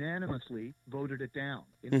Liberals unanimously voted it down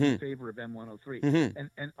in favor of M103. Mm-hmm.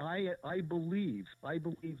 And I believe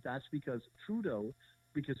that's because Trudeau,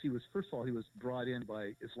 because he was brought in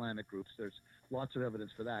by Islamic groups. There's lots of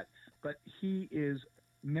evidence for that, but he is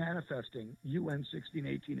manifesting UN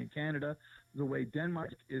 1618 in Canada the way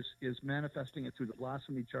Denmark is manifesting it through the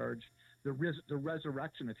blasphemy charge. The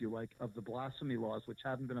resurrection, if you like, of the blasphemy laws, which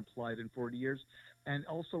haven't been applied in 40 years. And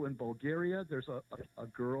also in Bulgaria, there's a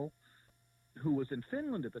girl who was in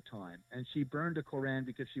Finland at the time, and she burned a Koran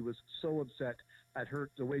because she was so upset at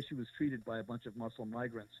the way she was treated by a bunch of Muslim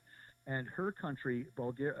migrants. And her country,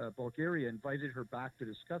 Bulgaria, invited her back to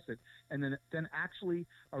discuss it, and then actually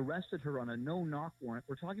arrested her on a no-knock warrant.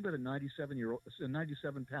 We're talking about a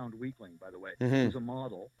 97-pound weakling, by the way, who's a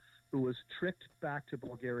model, who was tricked back to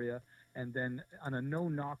Bulgaria, and then on a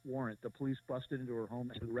no-knock warrant, the police busted into her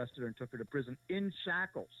home and arrested her and took her to prison in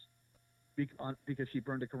shackles. because she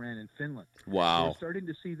burned a Quran in Finland. Wow. We're starting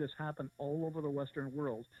to see this happen all over the Western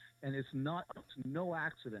world, and it's no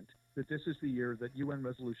accident that this is the year that UN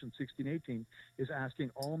Resolution 1618 is asking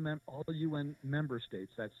all UN member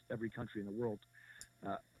states, that's every country in the world,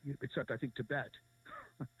 except I think Tibet,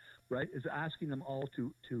 right, is asking them all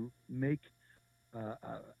to make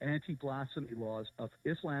anti-blasphemy laws of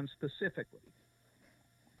Islam specifically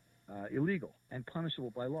illegal and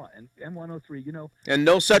punishable by law. And M103, and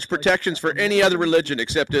no such protections for any other religion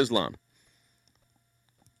except Islam.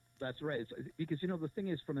 That's right. Because, the thing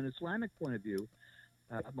is, from an Islamic point of view,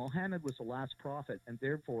 Muhammad was the last prophet and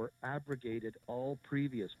therefore abrogated all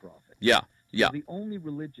previous prophets. Yeah, yeah. So the only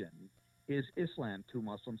religion is Islam to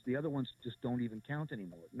Muslims. The other ones just don't even count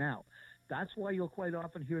anymore. Now, that's why you'll quite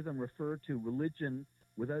often hear them refer to religion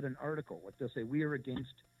without an article. What they'll say, we're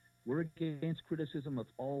against criticism of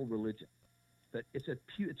all religion. But it's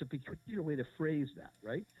a peculiar way to phrase that,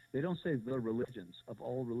 right? They don't say the religions of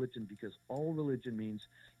all religion, because all religion means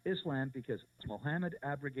Islam, because Muhammad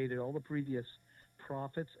abrogated all the previous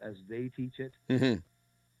prophets as they teach it. Mm-hmm.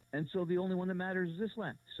 And so the only one that matters is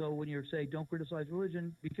Islam. So when you're saying don't criticize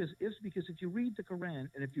religion, because if you read the Quran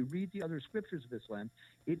and if you read the other scriptures of Islam,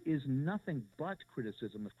 it is nothing but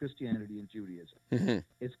criticism of Christianity and Judaism. Mm-hmm.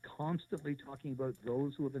 It's constantly talking about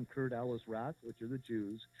those who have incurred Allah's wrath, which are the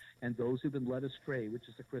Jews, and those who've been led astray, which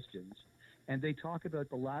is the Christians. And they talk about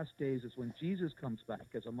the last days is when Jesus comes back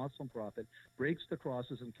as a Muslim prophet, breaks the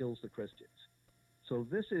crosses and kills the Christians. So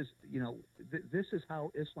this is, this is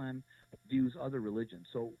how Islam views other religions.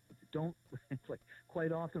 So don't,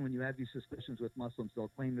 quite often when you have these discussions with Muslims, they'll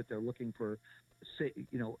claim that they're looking for, a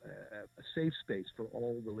safe space for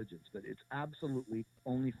all religions, but it's absolutely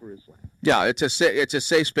only for Islam. Yeah, it's a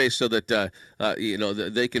safe space so that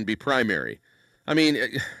they can be primary. I mean,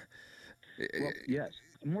 well, yes,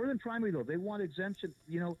 more than primary though. They want exemption.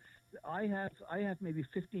 I have maybe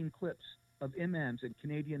 15 clips of imams in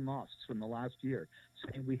Canadian mosques from the last year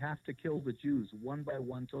saying we have to kill the Jews one by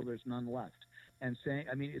one till there's none left. And saying,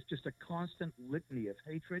 it's just a constant litany of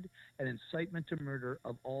hatred and incitement to murder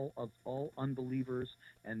of all unbelievers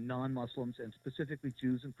and non-Muslims, and specifically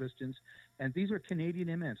Jews and Christians. And these are Canadian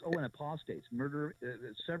imams. Oh, and apostates. Murder.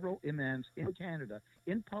 Several imams in Canada,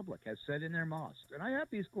 in public, have said in their mosques. And I have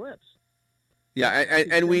these clips. Yeah,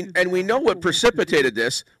 and we know what precipitated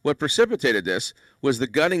this. What precipitated this was the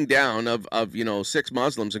gunning down of 6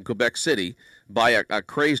 Muslims in Quebec City by a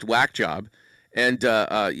crazed whack job, and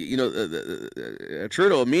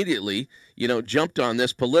Trudeau immediately jumped on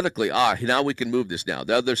this politically. Now we can move this now.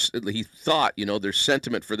 He thought there's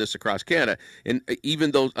sentiment for this across Canada, and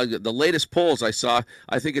even though the latest polls I saw,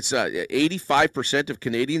 I think it's 85% of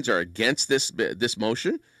Canadians are against this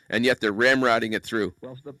motion, and yet they're ramrodding it through.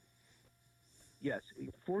 Well, yes,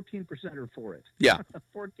 14% are for it. Yeah,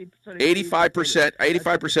 14%.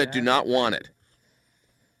 85% do not want it.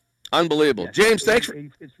 Unbelievable. Yes, James, thanks for.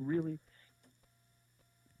 It's really.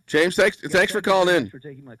 James, thanks for calling in. Thanks for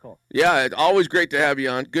taking my call. Yeah, it's always great to have you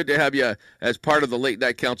on. Good to have you as part of the Late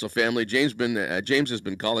Night Council family. James has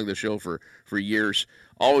been calling the show for years.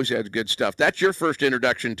 Always had good stuff. That's your first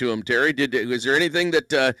introduction to him, Terry. Was there anything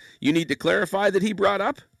that you need to clarify that he brought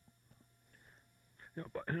up? No,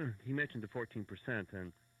 but he mentioned the 14%,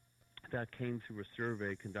 and that came through a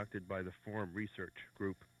survey conducted by the Forum Research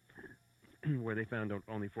Group, where they found out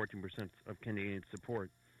only 14% of Canadians support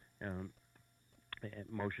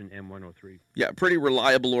motion M103. Yeah, pretty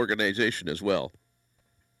reliable organization as well.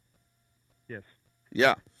 Yes.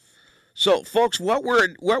 Yeah. So, folks, what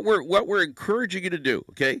we're encouraging you to do,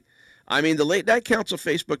 okay? The Late Night Council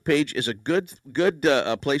Facebook page is a good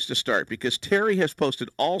place to start, because Terry has posted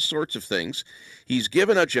all sorts of things. He's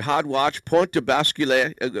given a Jihad Watch, Point de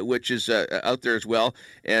Bascule, which is out there as well,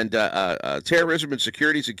 and Terrorism and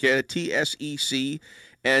Securities in Canada, TSEC,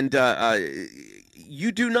 and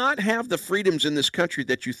you do not have the freedoms in this country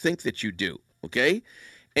that you think that you do, okay?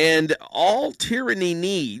 And all tyranny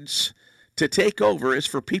needs to take over is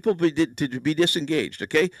for people to be disengaged,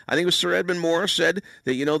 okay? I think it was Sir Edmund Morris said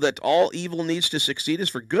that, that all evil needs to succeed is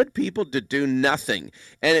for good people to do nothing.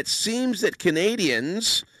 And it seems that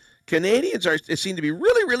Canadians seem to be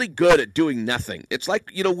really, really good at doing nothing. It's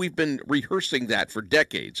like, we've been rehearsing that for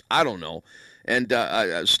decades. I don't know. And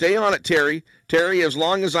stay on it, Terry. Terry, as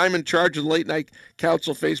long as I'm in charge of the Late Night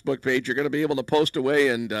Council Facebook page, you're going to be able to post away,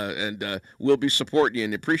 and we'll be supporting you.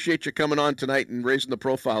 And appreciate you coming on tonight and raising the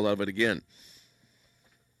profile of it again.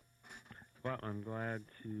 Well, I'm glad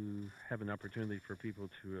to have an opportunity for people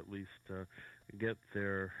to at least get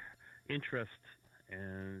their interest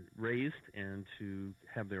raised and to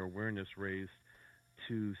have their awareness raised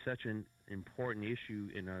to such an important issue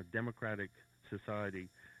in a democratic society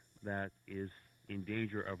that is in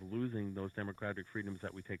danger of losing those democratic freedoms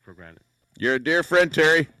that we take for granted. You're a dear friend,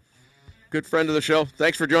 Terry. Good friend of the show.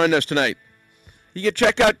 Thanks for joining us tonight. You can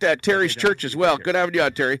check out Terry's church as well. Good having you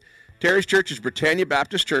on, Terry. Terry's church is Britannia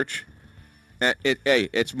Baptist Church.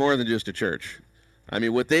 It's more than just a church. I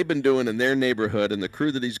mean, what they've been doing in their neighborhood and the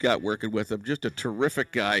crew that he's got working with him, just a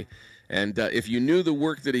terrific guy. And if you knew the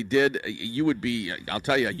work that he did, you would be, I'll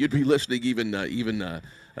tell you, you'd be listening even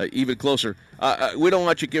closer. We don't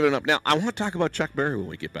want you giving up. Now, I want to talk about Chuck Berry when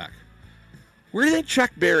we get back. Where do you think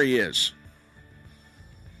Chuck Berry is?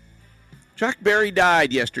 Chuck Berry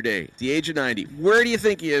died yesterday at the age of 90. Where do you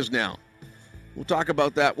think he is now? We'll talk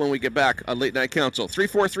about that when we get back on Late Night Council.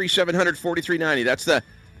 343-700-4390. That's the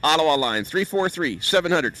Ottawa line.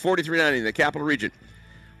 343-700-4390 in the Capital Region.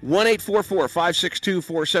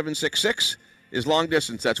 1-844-562-4766 is long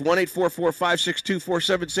distance. That's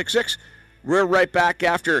 1-844-562-4766. We're right back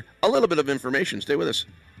after a little bit of information. Stay with us.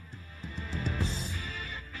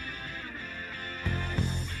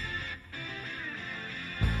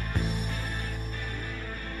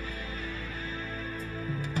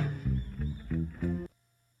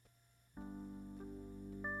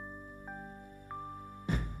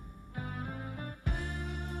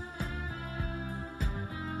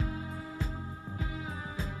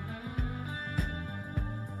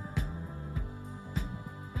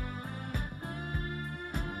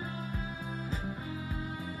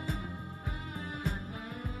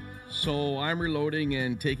 So I'm reloading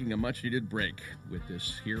and taking a much-needed break with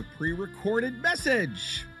this here pre-recorded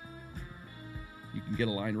message. You can get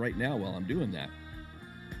a line right now while I'm doing that.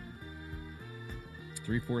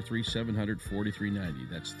 343-700-4390.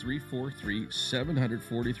 That's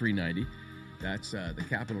 343-700-4390. That's the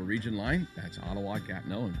Capital Region line. That's Ottawa,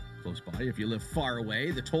 Gatineau, and close by. If you live far away,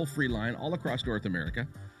 the toll-free line all across North America.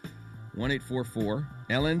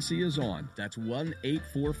 1-844-LNC is on. That's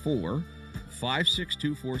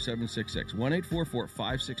 1-844-562-4766.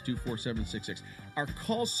 1-844-562-4766. Our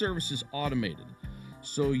call service is automated,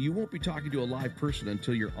 so you won't be talking to a live person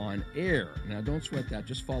until you're on air. Now, don't sweat that.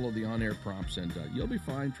 Just follow the on-air prompts, and you'll be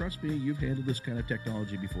fine. Trust me, you've handled this kind of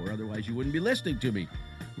technology before. Otherwise, you wouldn't be listening to me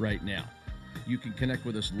right now. You can connect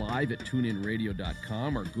with us live at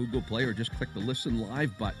tuneinradio.com or Google Play, or just click the Listen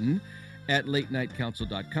Live button at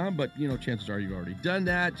latenightcouncil.com. But, chances are you've already done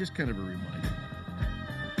that. Just kind of a reminder.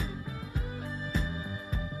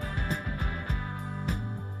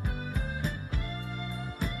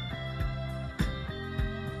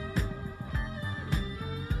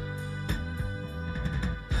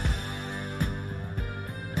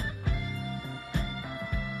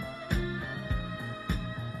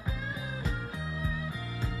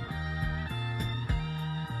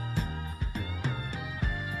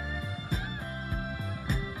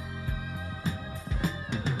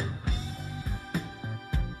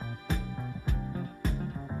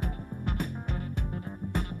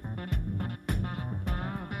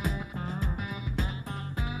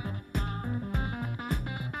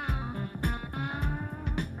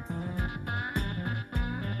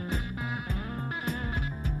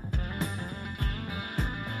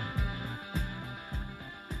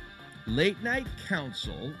 Late Night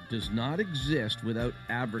Council does not exist without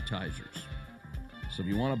advertisers. So if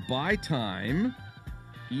you want to buy time,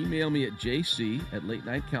 email me at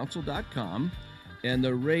jc@latenightcouncil.com. And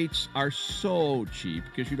the rates are so cheap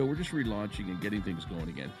because, we're just relaunching and getting things going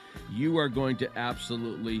again. You are going to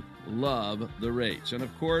absolutely love the rates. And,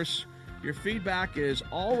 of course, your feedback is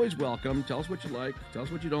always welcome. Tell us what you like. Tell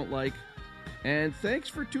us what you don't like. And thanks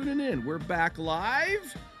for tuning in. We're back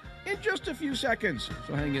live in just a few seconds,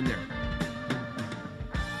 so hang in there.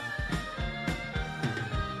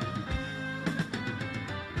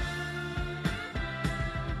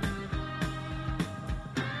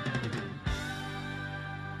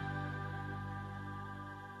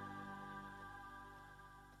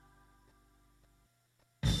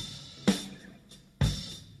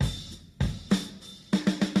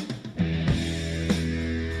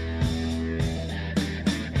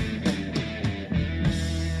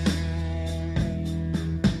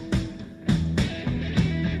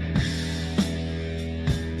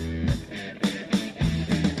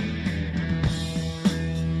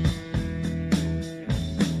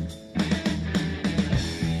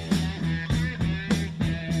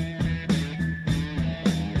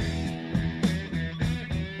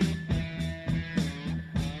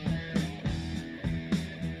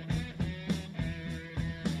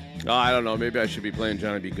 Oh, I don't know. Maybe I should be playing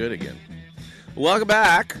Johnny Be Good again. Welcome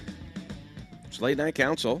back. It's Late Night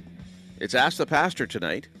Council. It's Ask the Pastor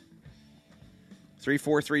tonight.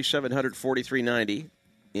 343-700-4390.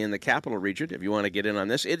 in the capital region, if you want to get in on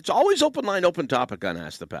this. It's always open line, open topic on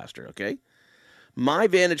Ask the Pastor, okay? My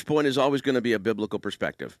vantage point is always going to be a biblical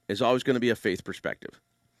perspective, is always going to be a faith perspective.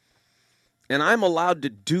 And I'm allowed to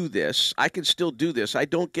do this. I can still do this. I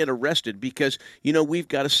don't get arrested because, we've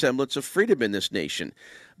got a semblance of freedom in this nation.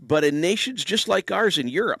 But in nations just like ours in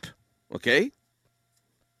Europe, okay,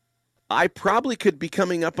 I probably could be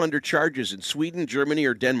coming up under charges in Sweden, Germany,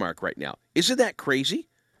 or Denmark right now. Isn't that crazy?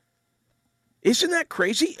 Isn't that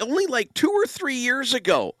crazy? Only like 2 or 3 years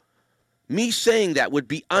ago, me saying that would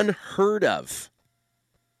be unheard of.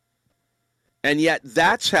 And yet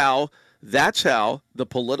that's how the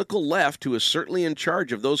political left, who is certainly in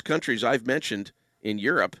charge of those countries I've mentioned in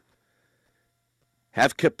Europe,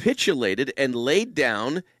 have capitulated and laid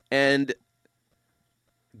down and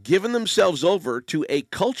given themselves over to a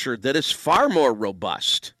culture that is far more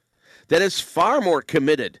robust, that is far more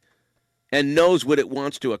committed and knows what it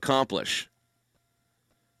wants to accomplish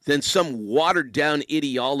than some watered-down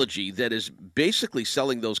ideology that is basically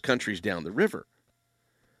selling those countries down the river.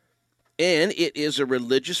 And it is a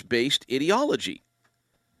religious-based ideology.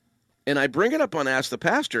 And I bring it up on Ask the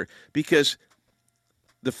Pastor because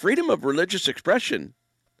the freedom of religious expression,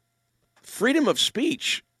 freedom of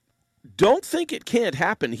speech, don't think it can't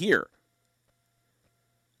happen here.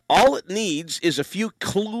 All it needs is a few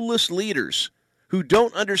clueless leaders who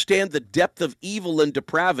don't understand the depth of evil and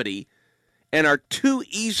depravity and are too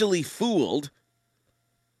easily fooled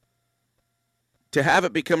to have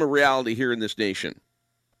it become a reality here in this nation.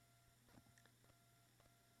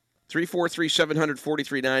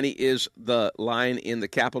 343-700-4390 is the line in the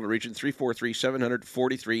capital region.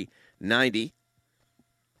 343-700-4390.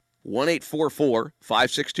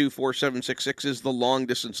 1-844-562-4766 is the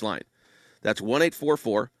long-distance line. That's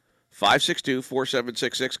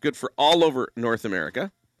 1-844-562-4766. Good for all over North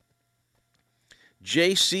America.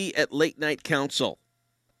 JC at Late Night Council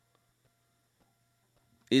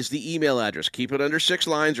is the email address. Keep it under 6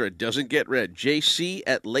 lines or it doesn't get read. JC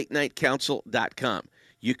at latenightcouncil.com.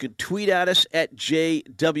 You can tweet at us at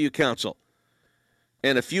JW Council.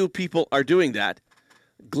 And a few people are doing that.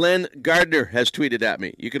 Glenn Gardner has tweeted at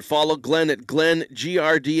me. You can follow Glenn at Glenn,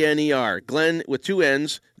 Grdner. Glenn with 2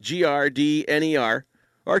 N's, Grdner.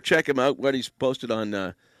 Or check him out, what he's posted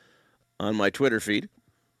on my Twitter feed.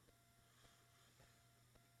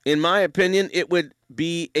 In my opinion, it would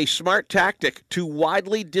be a smart tactic to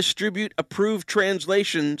widely distribute approved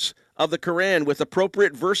translations of the Quran with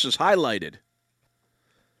appropriate verses highlighted.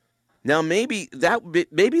 Now, maybe that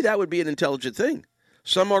would be an intelligent thing.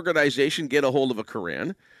 Some organization get a hold of a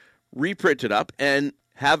Quran, reprint it up, and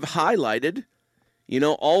have highlighted,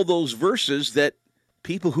 all those verses that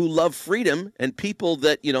people who love freedom and people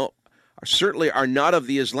that, certainly are not of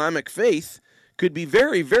the Islamic faith could be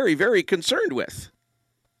very, very, very concerned with.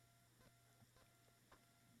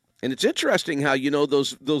 And it's interesting how,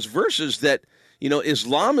 those verses that,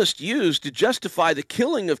 Islamists use to justify the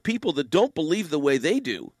killing of people that don't believe the way they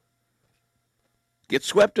do get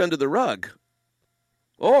swept under the rug.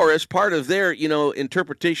 Or as part of their,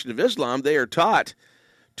 interpretation of Islam, they are taught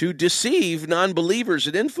to deceive non-believers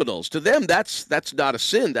and infidels. To them, that's not a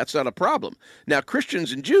sin. That's not a problem. Now,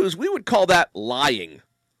 Christians and Jews, we would call that lying.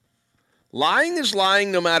 Lying is lying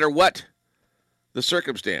no matter what the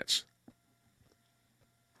circumstance.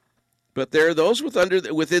 But there are those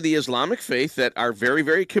within the Islamic faith that are very,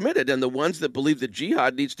 very committed, and the ones that believe that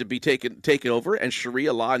jihad needs to be taken over and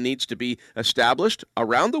Sharia law needs to be established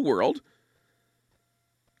around the world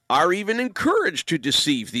are even encouraged to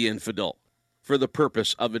deceive the infidel for the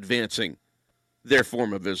purpose of advancing their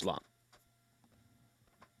form of Islam.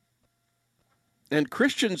 And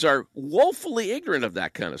Christians are woefully ignorant of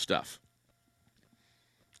that kind of stuff.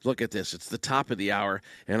 Look at this. It's the top of the hour,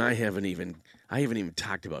 and I haven't even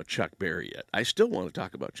talked about Chuck Berry yet. I still want to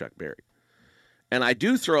talk about Chuck Berry. And I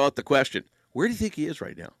do throw out the question, where do you think he is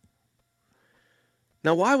right now?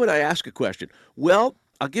 Now, why would I ask a question? Well,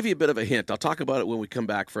 I'll give you a bit of a hint. I'll talk about it when we come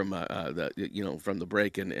back from the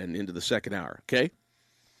break and into the second hour, okay?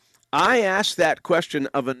 I asked that question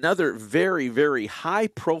of another very, very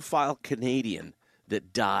high-profile Canadian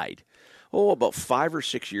that died, about 5 or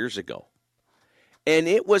 6 years ago. And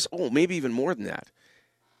it was, maybe even more than that.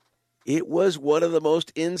 It was one of the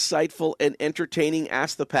most insightful and entertaining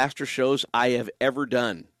Ask the Pastor shows I have ever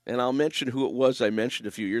done. And I'll mention who it was I mentioned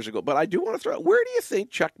a few years ago. But I do want to throw out, where do you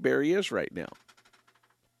think Chuck Berry is right now?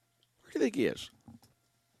 Where do you think he is?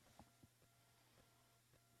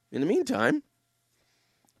 In the meantime,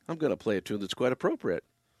 I'm going to play a tune that's quite appropriate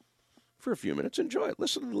for a few minutes. Enjoy it.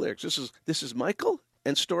 Listen to the lyrics. This is Michael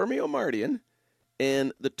and Stormy O'Mardian,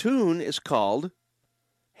 and the tune is called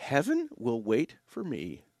Heaven Will Wait for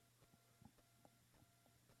Me.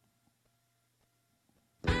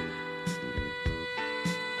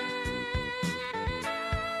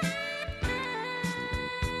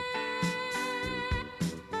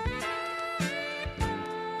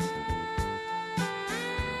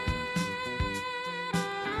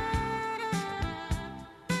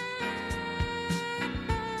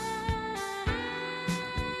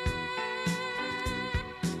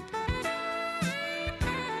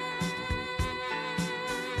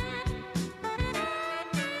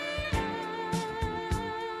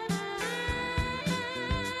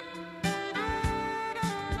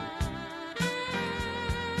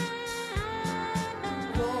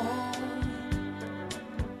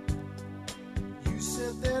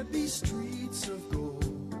 these streets of gold.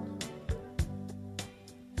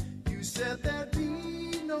 You said there'd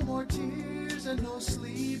be no more tears and no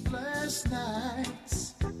sleepless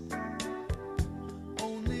nights,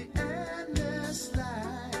 only endless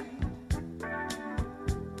light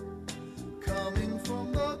coming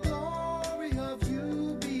from the glory of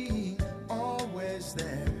you being always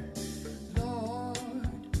there, Lord.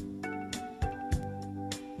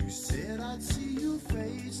 You said I'd see you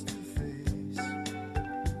face to face.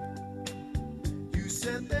 You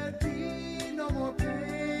said there'd be no more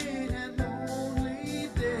pain and lonely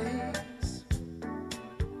days,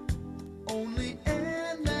 only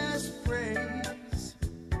endless praise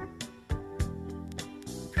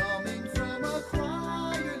coming from a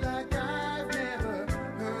choir like I've never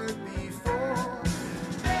heard before.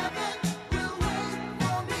 Heaven will wait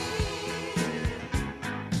for me,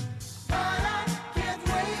 but I can't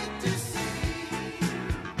wait to see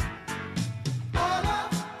all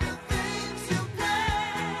of the things you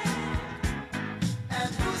plan,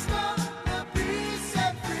 and who's gonna be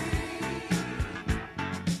set free.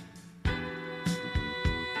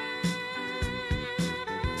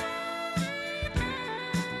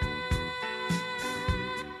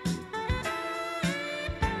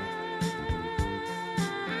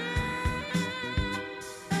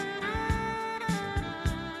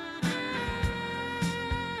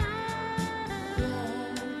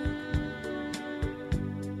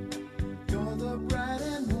 You're the bright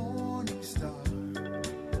and morning star,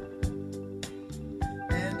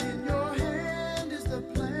 and in your hand is the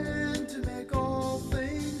plan to make all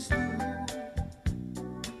things new.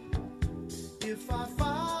 If I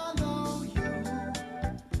follow you,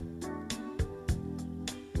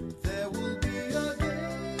 there will be a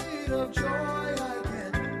gate of joy I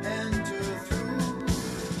can enter through.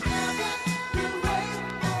 Heaven will wait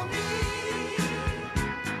for me,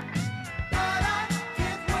 but I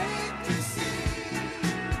can't wait to see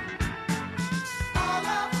all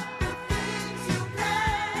of the things you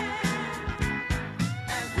plan,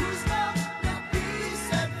 and who's gonna be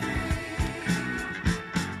set free.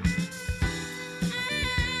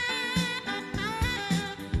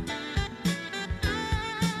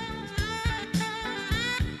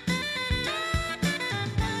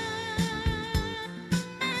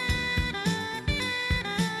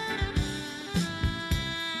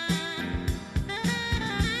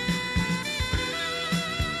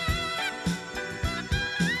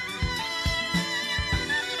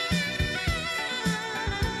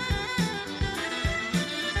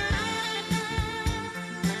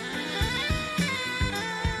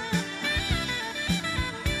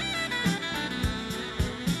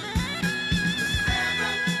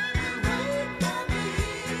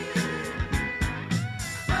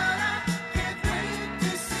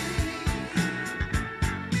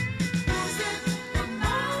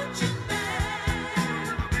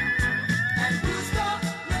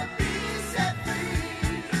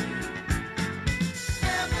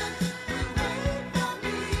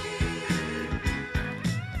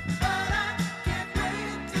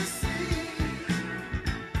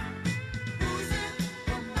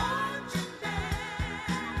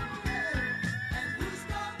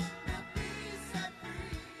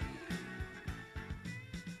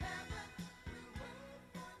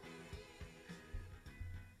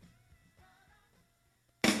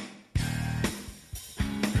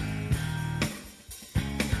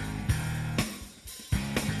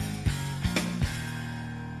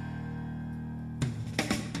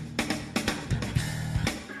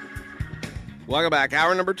 Welcome back.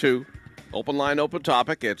 Hour number 2. Open line, open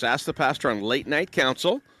topic. It's Ask the Pastor on Late Night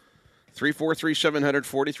Council.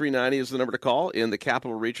 343-700-4390 is the number to call in the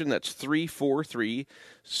Capital Region. That's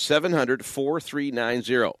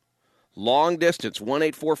 343-700-4390. Long distance,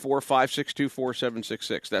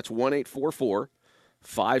 1-844-562-4766. That's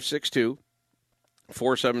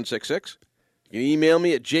 1-844-562-4766. You can email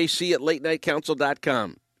me at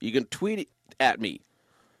jc@latenightcouncil.com. You can tweet at me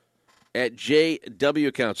at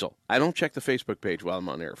JWCouncil. I don't check the Facebook page while I'm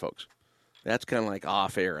on air, folks. That's kind of like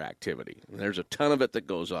off-air activity. And there's a ton of it that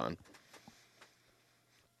goes on.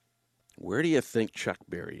 Where do you think Chuck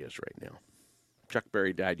Berry is right now? Chuck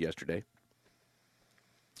Berry died yesterday.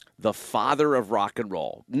 The father of rock and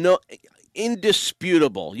roll. No,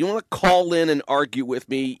 indisputable. You want to call in and argue with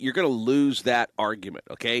me, you're going to lose that argument,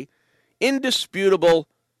 okay? Indisputable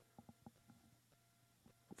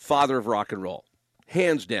father of rock and roll.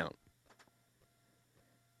 Hands down.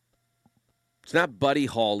 It's not Buddy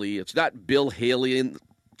Holly. It's not Bill Haley.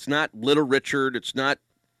 It's not Little Richard. It's not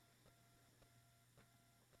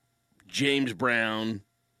James Brown,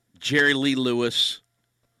 Jerry Lee Lewis.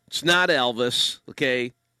 It's not Elvis,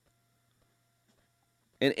 okay?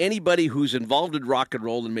 and anybody who's involved in rock and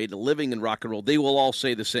roll and made a living in rock and roll, they will all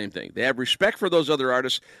say the same thing. They have respect for those other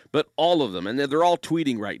artists, but all of them, and they're all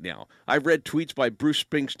tweeting right now. I've read tweets by Bruce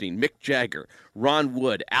Springsteen, Mick Jagger, Ron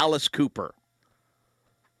Wood, Alice Cooper,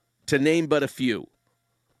 to name but a few.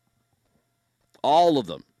 All of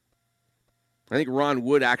them. I think Ron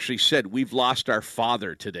Wood actually said, "We've lost our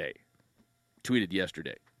father today." Tweeted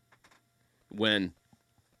yesterday when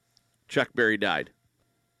Chuck Berry died.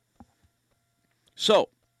 So,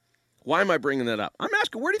 why am I bringing that up? I'm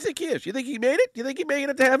asking, where do you think he is? You think he made it? Do you think he made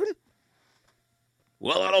it to heaven?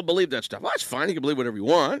 Well, I don't believe that stuff. Well, that's fine. You can believe whatever you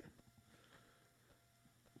want.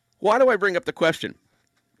 Why do I bring up the question?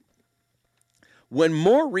 When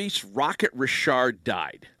Maurice Rocket Richard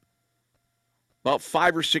died, about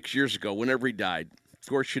 5 or 6 years ago, whenever he died, of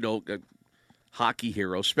course, you know, a hockey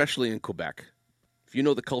hero, especially in Quebec. If you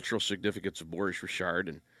know the cultural significance of Maurice Richard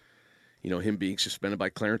and, you know, him being suspended by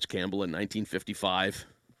Clarence Campbell in 1955,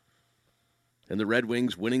 and the Red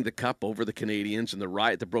Wings winning the cup over the Canadiens, and the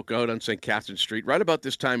riot that broke out on St. Catherine Street right about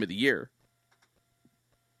this time of the year.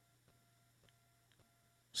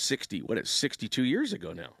 62 years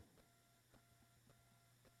ago now.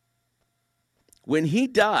 When he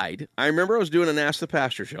died, I remember I was doing an Ask the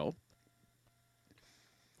Pastor show,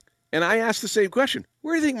 and I asked the same question.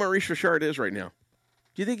 Where do you think Maurice Richard is right now?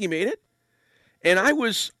 Do you think he made it? And I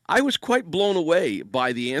was quite blown away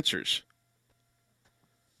by the answers.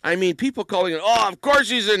 I mean, people calling it, "Oh, of course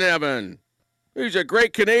he's in heaven. He's a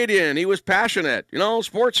great Canadian. He was passionate, you know,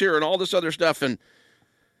 sports here and all this other stuff." And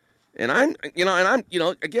I'm,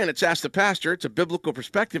 again, it's Ask the Pastor. It's a biblical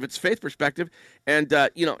perspective. It's faith perspective. And,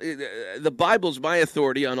 the Bible's my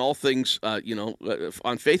authority on all things,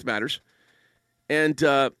 on faith matters. And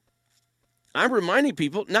I'm reminding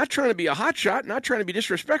people, not trying to be a hotshot, not trying to be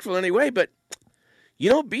disrespectful in any way, but, you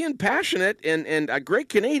know, being passionate and a great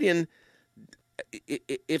Canadian,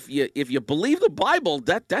 if you believe the Bible,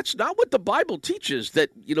 that's not what the Bible teaches, that,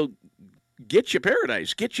 you know, get you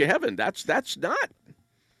paradise, get you heaven. That's not.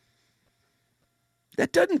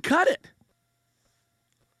 That doesn't cut it.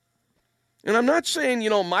 And I'm not saying, you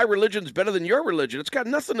know, my religion's better than your religion. It's got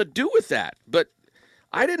nothing to do with that. But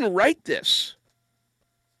I didn't write this.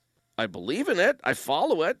 I believe in it. I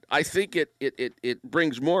follow it. I think it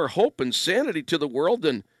brings more hope and sanity to the world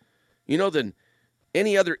than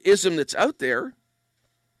any other ism that's out there.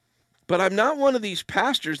 But I'm not one of these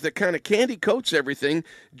pastors that kind of candy coats everything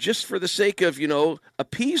just for the sake of, you know,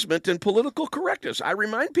 appeasement and political correctness. I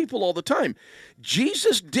remind people all the time,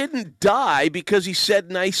 Jesus didn't die because he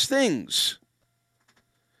said nice things.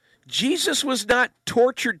 Jesus was not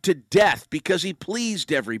tortured to death because he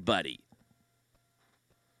pleased everybody.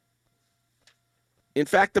 In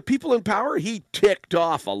fact, the people in power, he ticked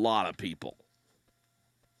off a lot of people.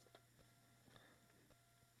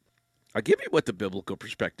 I'll give you what the biblical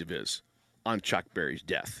perspective is on Chuck Berry's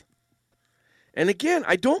death. And again,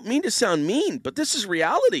 I don't mean to sound mean, but this is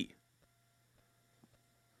reality.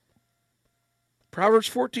 Proverbs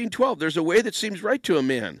 14:12, there's a way that seems right to a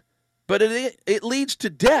man, but it leads to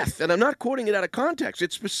death. And I'm not quoting it out of context.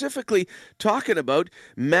 It's specifically talking about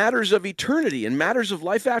matters of eternity and matters of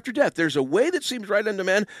life after death. There's a way that seems right unto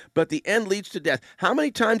man, but the end leads to death. How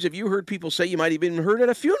many times have you heard people say, you might have even heard at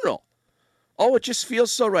a funeral, "Oh, it just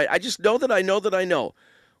feels so right. I just know that I know that I know."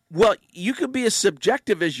 Well, you could be as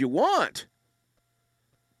subjective as you want,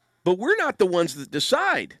 but we're not the ones that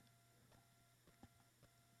decide.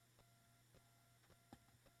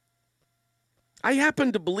 I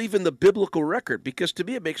happen to believe in the biblical record because to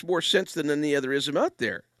me it makes more sense than any other ism out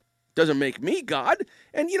there. Doesn't make me God.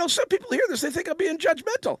 And, you know, some people hear this, they think I'm being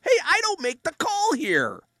judgmental. Hey, I don't make the call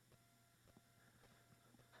here.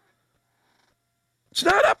 It's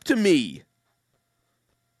not up to me.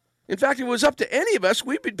 In fact, if it was up to any of us,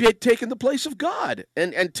 we'd be taking the place of God.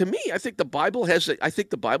 And to me, I think the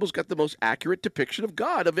Bible's got the most accurate depiction of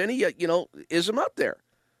God of any, ism out there.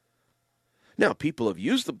 Now, people have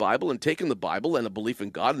used the Bible and taken the Bible and a belief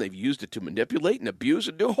in God, and they've used it to manipulate and abuse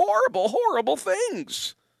and do horrible, horrible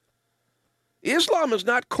things. Islam has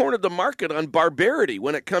not cornered the market on barbarity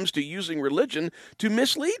when it comes to using religion to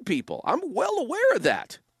mislead people. I'm well aware of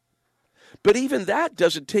that. But even that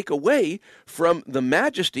doesn't take away from the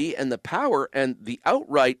majesty and the power and the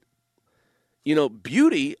outright,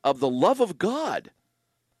 beauty of the love of God.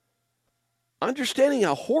 Understanding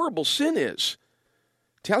how horrible sin is.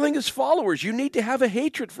 Telling his followers, you need to have a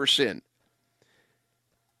hatred for sin.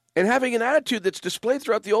 And having an attitude that's displayed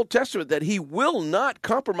throughout the Old Testament that he will not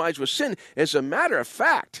compromise with sin. As a matter of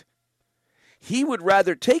fact, He would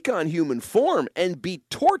rather take on human form and be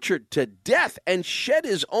tortured to death and shed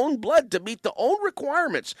his own blood to meet the own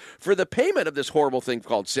requirements for the payment of this horrible thing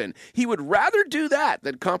called sin. He would rather do that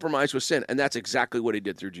than compromise with sin, and that's exactly what he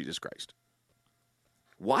did through Jesus Christ.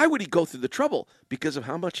 Why would he go through the trouble? Because of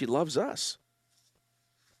how much he loves us.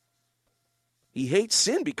 He hates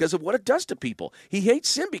sin because of what it does to people. He hates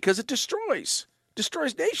sin because it destroys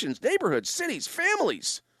nations, neighborhoods, cities,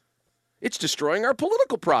 families. It's destroying our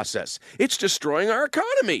political process. It's destroying our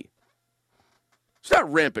economy. It's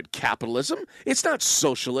not rampant capitalism. It's not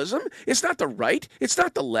socialism. It's not the right. It's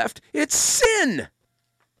not the left. It's sin.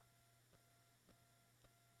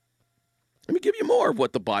 Let me give you more of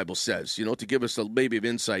what the Bible says, to give us a maybe of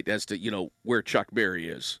insight as to, where Chuck Berry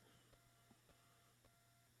is.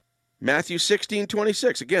 Matthew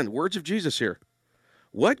 16:26. Again, words of Jesus here.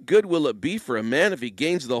 What good will it be for a man if he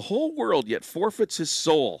gains the whole world yet forfeits his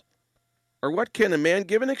soul? Or what can a man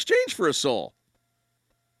give in exchange for a soul?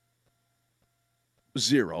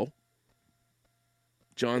 0.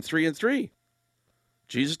 John 3:3.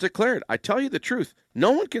 Jesus declared, I tell you the truth,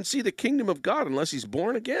 no one can see the kingdom of God unless he's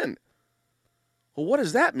born again. Well, what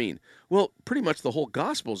does that mean? Well, pretty much the whole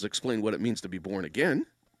Gospels explain what it means to be born again.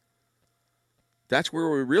 That's where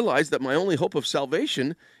we realize that my only hope of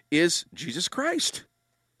salvation is Jesus Christ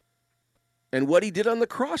and what he did on the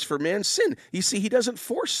cross for man's sin. You see, he doesn't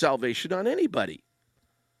force salvation on anybody.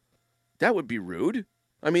 That would be rude.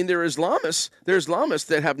 I mean, there are Islamists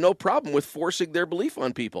that have no problem with forcing their belief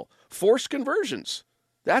on people. Forced conversions.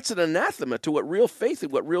 That's an anathema to what real faith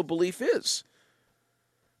and what real belief is.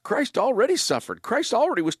 Christ already suffered. Christ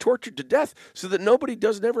already was tortured to death so that nobody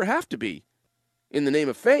does ever have to be in the name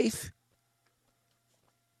of faith.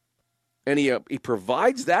 And he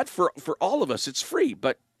provides that for all of us. It's free,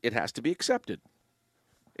 but it has to be accepted.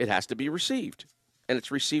 It has to be received. And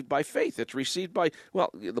it's received by faith. It's received by,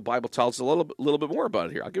 the Bible tells us a little bit more about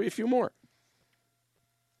it here. I'll give you a few more.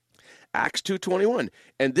 Acts 2:21.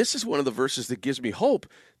 And this is one of the verses that gives me hope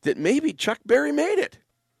that maybe Chuck Berry made it.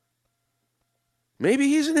 Maybe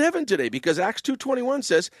he's in heaven today, because Acts 2:21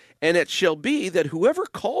 says, and it shall be that whoever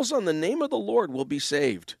calls on the name of the Lord will be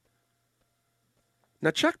saved. Now,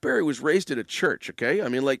 Chuck Berry was raised in a church, okay? I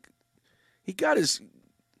mean, he got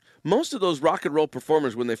most of those rock and roll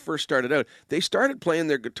performers, when they first started out, they started playing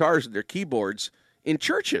their guitars and their keyboards in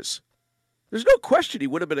churches. There's no question he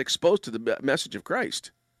would have been exposed to the message of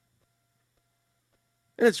Christ.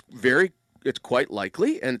 And it's quite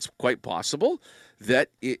likely, and it's quite possible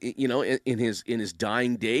that, in his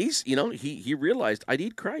dying days, he realized, I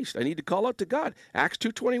need Christ. I need to call out to God. Acts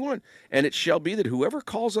 2:21. And it shall be that whoever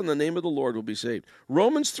calls on the name of the Lord will be saved.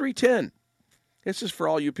 Romans 3:10. This is for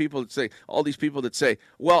all you people that say,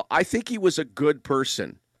 well, I think he was a good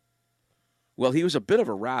person. Well, he was a bit of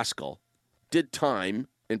a rascal, did time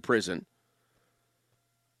in prison,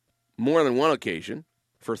 more than one occasion,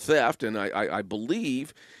 for theft, and I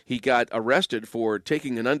believe he got arrested for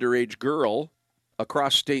taking an underage girl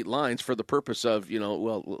across state lines for the purpose of,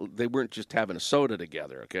 they weren't just having a soda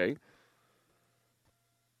together, okay?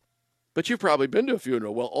 But you've probably been to a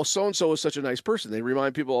funeral. Well, so-and-so is such a nice person. They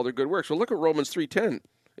remind people of all their good works. Well, look at Romans 3:10.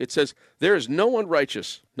 It says, there is no one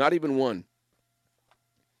righteous, not even one.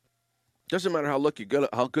 Doesn't matter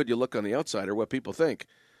how good you look on the outside or what people think.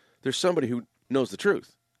 There's somebody who knows the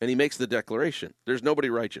truth, and he makes the declaration. There's nobody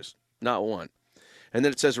righteous, not one. And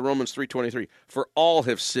then it says in Romans 3:23, for all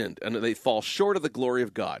have sinned, and they fall short of the glory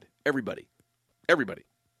of God. Everybody. Everybody.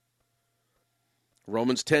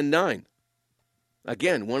 Romans 10:9.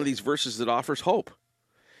 Again, one of these verses that offers hope.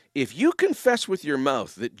 If you confess with your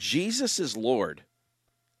mouth that Jesus is Lord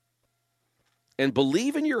and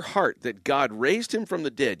believe in your heart that God raised him from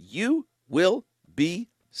the dead, you will be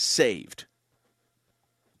saved.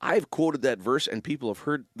 I've quoted that verse, and people have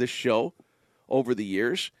heard this show over the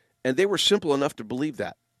years, and they were simple enough to believe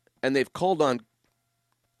that. And they've called on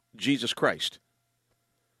Jesus Christ.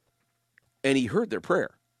 And he heard their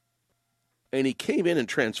prayer. And he came in and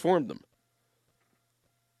transformed them.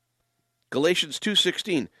 Galatians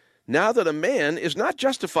 2:16. Now that a man is not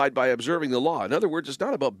justified by observing the law. In other words, it's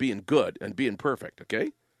not about being good and being perfect,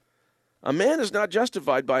 okay? A man is not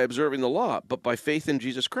justified by observing the law, but by faith in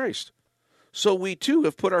Jesus Christ. So we too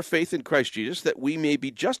have put our faith in Christ Jesus, that we may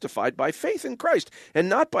be justified by faith in Christ, and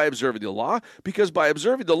not by observing the law, because by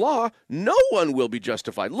observing the law, no one will be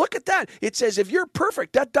justified. Look at that. It says if you're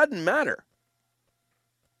perfect, that doesn't matter.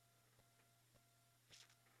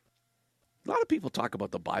 A lot of people talk about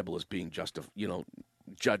the Bible as being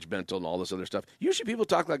judgmental and all this other stuff. Usually people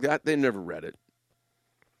talk like that, they never read it.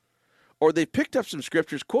 Or they picked up some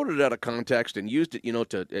scriptures, quoted it out of context, and used it,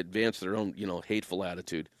 to advance their own, hateful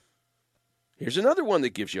attitude. Here's another one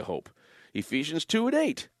that gives you hope. Ephesians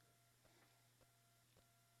 2:8.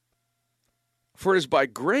 For it is by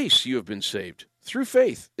grace you have been saved, through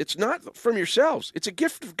faith. It's not from yourselves. It's a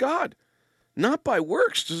gift of God, not by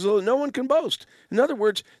works, so that no one can boast. In other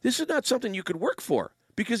words, this is not something you could work for,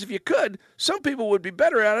 because if you could, some people would be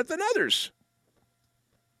better at it than others.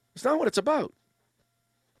 It's not what it's about.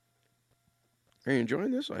 Are you enjoying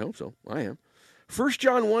this? I hope so. I am. 1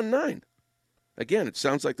 John 1:9. Again, it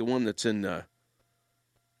sounds like the one that's in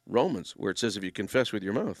Romans, where it says if you confess with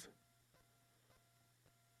your mouth.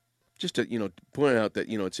 Just to, point out that,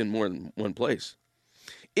 it's in more than one place.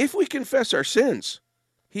 If we confess our sins,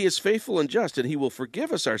 he is faithful and just, and he will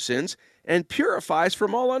forgive us our sins and purify us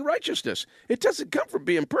from all unrighteousness. It doesn't come from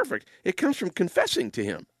being perfect. It comes from confessing to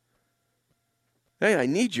him. Hey, I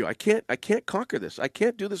need you. I can't conquer this. I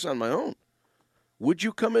can't do this on my own. Would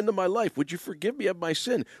you come into my life? Would you forgive me of my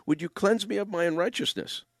sin? Would you cleanse me of my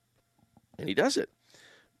unrighteousness? And he does it.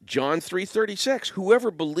 John 3:36, whoever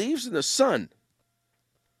believes in the Son,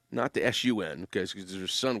 not the S-U-N, because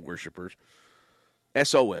there's Son worshipers,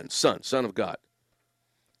 S-O-N, Son of God.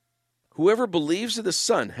 Whoever believes in the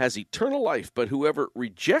Son has eternal life, but whoever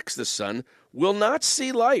rejects the Son will not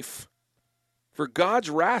see life, for God's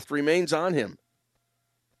wrath remains on him.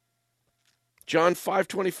 John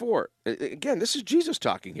 5:24. Again, this is Jesus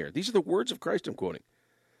talking here. These are the words of Christ I'm quoting.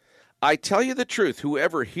 I tell you the truth,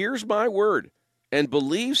 whoever hears my word and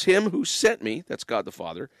believes him who sent me, that's God the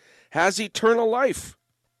Father, has eternal life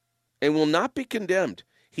and will not be condemned.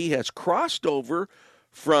 He has crossed over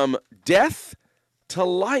from death to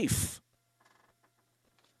life.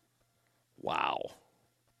 Wow.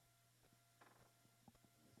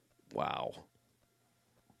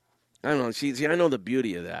 I don't know. See, I know the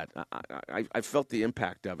beauty of that. I felt the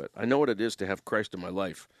impact of it. I know what it is to have Christ in my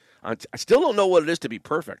life. I still don't know what it is to be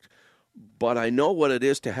perfect, but I know what it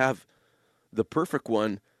is to have the perfect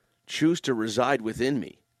one choose to reside within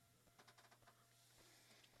me.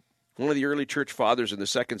 One of the early church fathers in the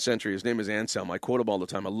 2nd century, his name is Anselm. I quote him all the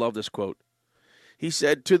time. I love this quote. He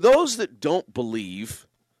said, to those that don't believe,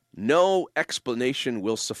 no explanation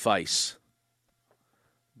will suffice.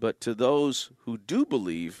 But to those who do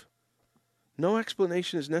believe, no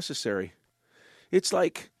explanation is necessary. It's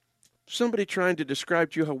like somebody trying to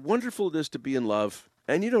describe to you how wonderful it is to be in love,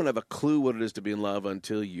 and you don't have a clue what it is to be in love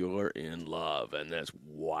until you're in love. And that's,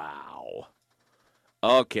 wow.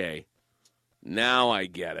 Okay, now I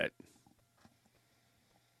get it.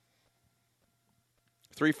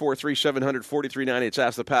 343-700-4390. It's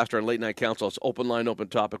Ask the Pastor on Late Night Council. It's open line, open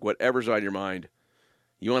topic, whatever's on your mind.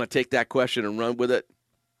 You want to take that question and run with it?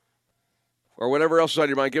 Or whatever else is on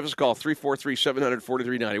your mind, give us a call,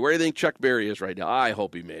 343-700-4390. Where do you think Chuck Berry is right now? I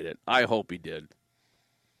hope he made it. I hope he did.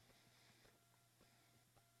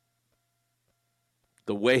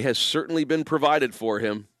 The way has certainly been provided for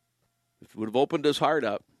him. If he would have opened his heart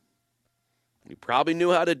up, he probably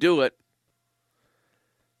knew how to do it.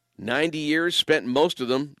 90 years, spent most of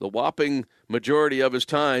them, the whopping majority of his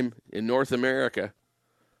time, in North America.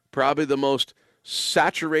 Probably the most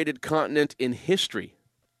saturated continent in history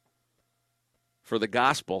for the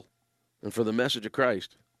gospel and for the message of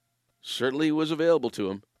Christ. Certainly was available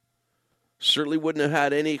to him. Certainly wouldn't have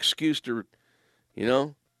had any excuse to,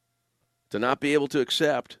 to not be able to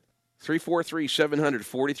accept.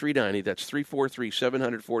 343-700-4390. That's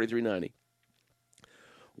 343-700-4390.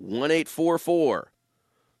 1-844.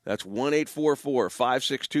 That's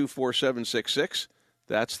 1-844-562-4766.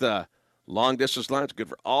 That's the long-distance line. It's good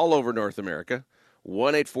for all over North America.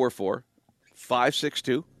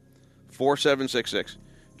 1-844-562-4766.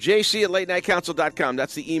 JC at latenightcouncil.com.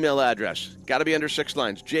 That's the email address. Got to be under 6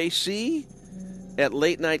 lines. JC at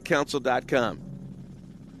latenightcouncil.com.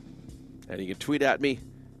 And you can tweet at me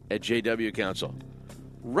at JW Council.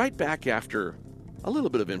 Right back after a little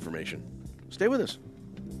bit of information. Stay with us.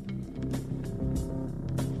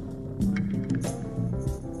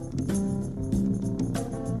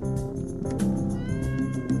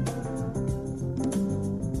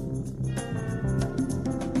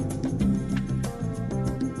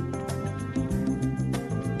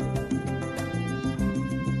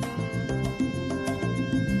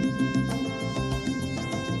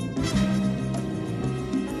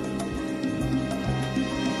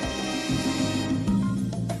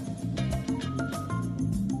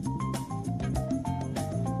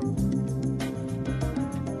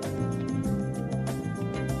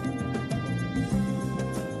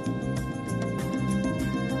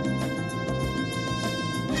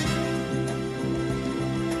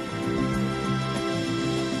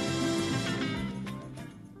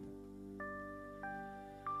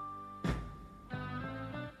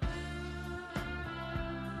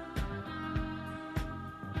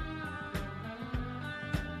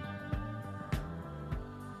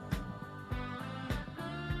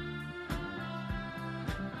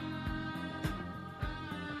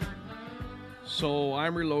 So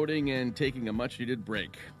I'm reloading and taking a much-needed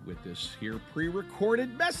break with this here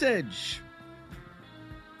pre-recorded message.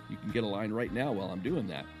 You can get a line right now while I'm doing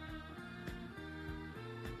that.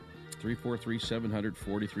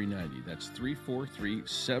 343-700-4390. That's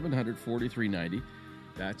 343-700-4390.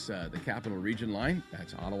 That's the Capital Region line.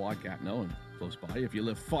 That's Ottawa, Gatineau, and close by. If you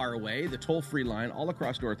live far away, the toll-free line all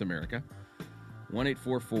across North America,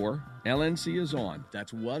 1-844-LNC is on.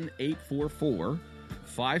 That's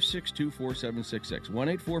 1-844-562-4766.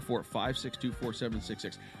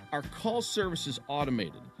 1-844-562-4766. Our call service is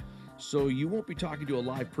automated, so you won't be talking to a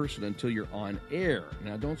live person until you're on air.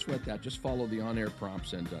 Now, don't sweat that. Just follow the on-air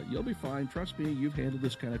prompts, and you'll be fine. Trust me, you've handled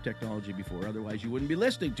this kind of technology before. Otherwise, you wouldn't be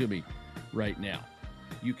listening to me right now.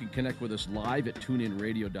 You can connect with us live at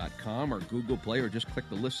tuneinradio.com or Google Play, or just click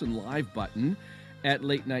the Listen Live button at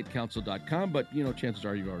latenightcouncil.com. But, chances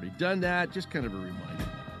are you've already done that. Just kind of a reminder.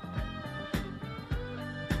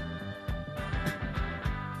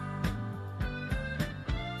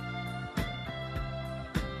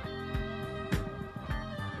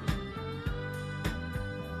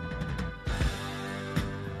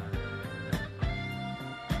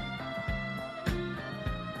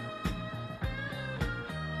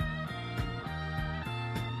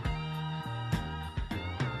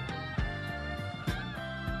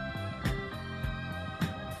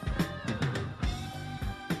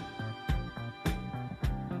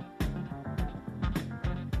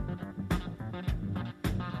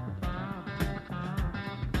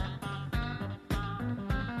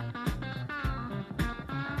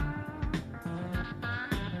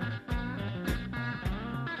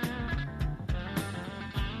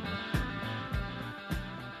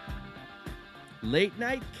 Late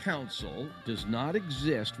Night Council does not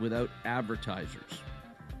exist without advertisers.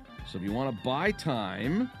 So if you want to buy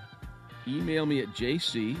time, email me at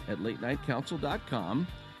jc@latenightcouncil.com.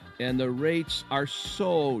 And the rates are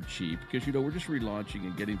so cheap because, we're just relaunching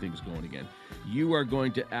and getting things going again. You are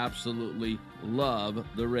going to absolutely love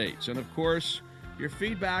the rates. And, of course, your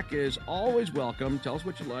feedback is always welcome. Tell us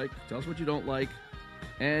what you like. Tell us what you don't like.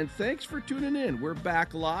 And thanks for tuning in. We're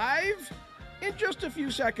back live in just a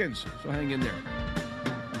few seconds, so hang in there.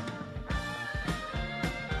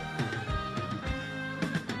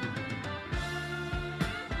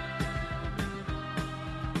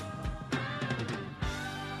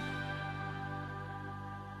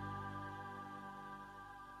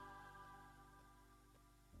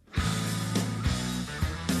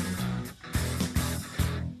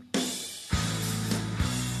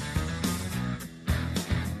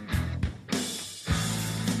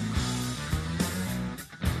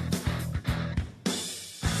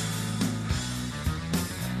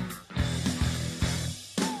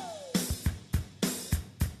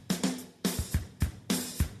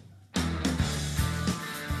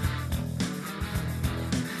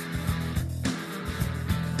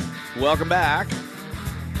 Welcome back.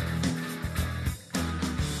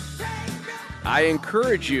 I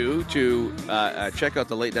encourage you to check out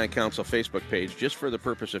the Late Night Council Facebook page just for the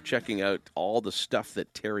purpose of checking out all the stuff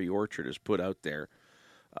that Terry Orchard has put out there.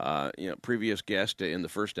 Previous guest in the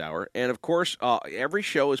first hour. And, of course, every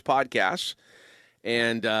show is podcasts.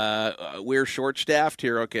 And we're short-staffed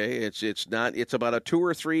here, okay? It's about a 2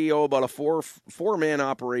 or 3, about a four-man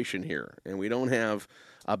operation here. And we don't have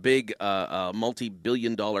a big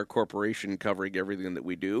multi-billion-dollar corporation covering everything that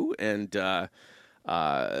we do. And the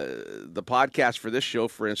podcast for this show,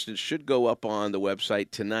 for instance, should go up on the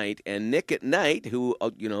website tonight. And Nick at Night, who,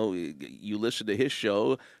 you listen to his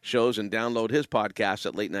shows and download his podcast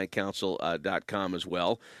at latenightcouncil.com as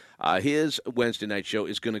well. His Wednesday night show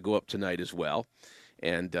is going to go up tonight as well.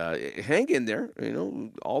 And hang in there.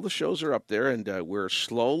 All the shows are up there, and we're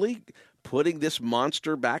slowly putting this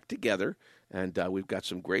monster back together. And we've got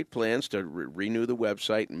some great plans to renew the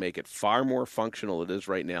website and make it far more functional than it is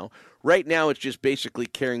right now. Right now, it's just basically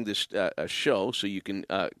carrying this show so you can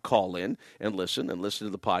call in and listen to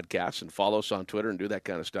the podcast and follow us on Twitter and do that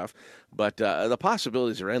kind of stuff. But the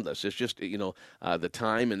possibilities are endless. It's just, the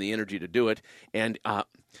time and the energy to do it. And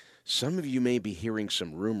some of you may be hearing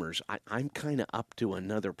some rumors. I'm kind of up to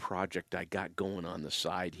another project I got going on the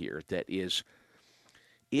side here that is...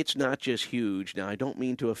 It's not just huge. Now, I don't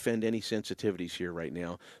mean to offend any sensitivities here right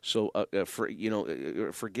now. So,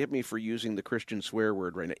 forgive me for using the Christian swear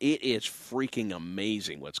word right now. It is freaking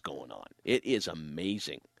amazing what's going on. It is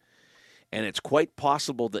amazing. And it's quite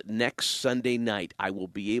possible that next Sunday night I will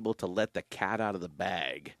be able to let the cat out of the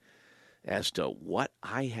bag as to what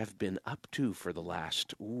I have been up to for the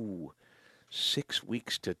last, 6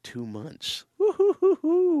 weeks to 2 months.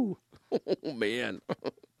 Woo-hoo-hoo-hoo. Oh, man.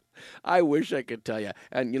 I wish I could tell you.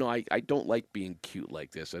 And, I don't like being cute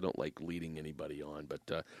like this. I don't like leading anybody on.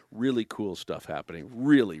 But really cool stuff happening.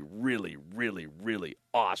 Really, really, really, really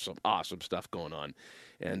awesome stuff going on.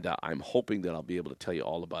 And I'm hoping that I'll be able to tell you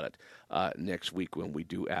all about it next week when we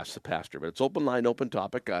do Ask the Pastor. But it's open line, open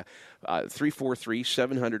topic,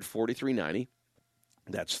 343-700-4390.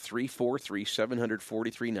 That's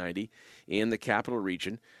 343-700-4390 in the Capital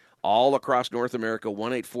Region. All across North America,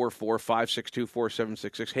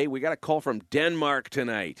 1-844-562-4766. Hey, we got a call from Denmark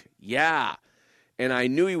tonight. Yeah. And I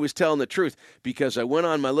knew he was telling the truth because I went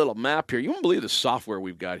on my little map here. You won't believe the software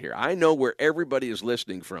we've got here. I know where everybody is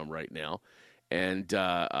listening from right now. And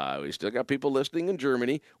we still got people listening in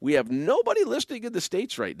Germany. We have nobody listening in the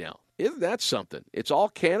States right now. Isn't that something? It's all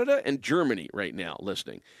Canada and Germany right now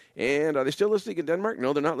listening. And are they still listening in Denmark?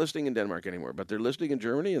 No, they're not listening in Denmark anymore. But they're listening in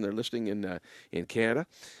Germany and they're listening in Canada.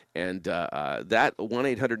 And that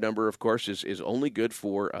 1-800 number, of course, is only good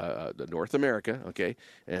for the North America. Okay.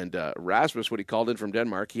 And Rasmus, when he called in from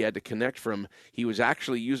Denmark, he had to connect from. He was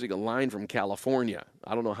actually using a line from California.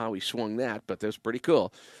 I don't know how he swung that, but that's pretty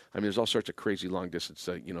cool. I mean, there's all sorts of crazy long-distance,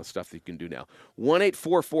 stuff that you can do now.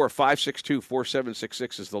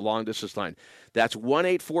 1-844-562-4766 is the long-distance line. That's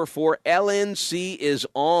 1-844-LNC is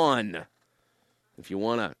on. If you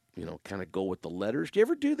want to, kind of go with the letters. Do you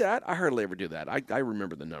ever do that? I hardly ever do that. I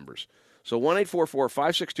remember the numbers. So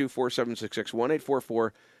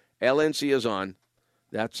 1-844-562-4766, 1-844-LNC is on.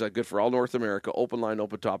 That's good for all North America, open line,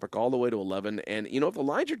 open topic, all the way to 11. And, if the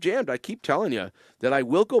lines are jammed, I keep telling you that I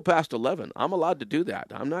will go past 11. I'm allowed to do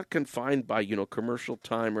that. I'm not confined by, commercial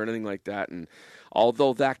time or anything like that. And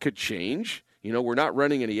although that could change, we're not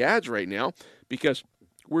running any ads right now because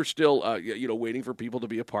we're still, waiting for people to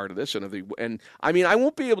be a part of this. And I mean, I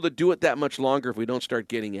won't be able to do it that much longer if we don't start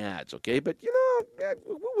getting ads, okay? But,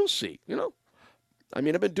 we'll see, I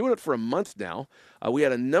mean, I've been doing it for a month now. We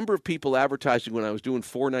had a number of people advertising when I was doing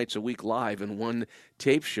 4 nights a week live in one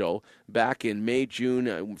tape show back in May,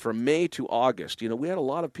 June, from May to August. We had a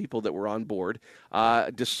lot of people that were on board.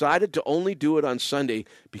 Decided to only do it on Sunday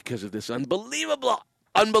because of this unbelievable,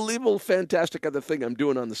 fantastic other thing I'm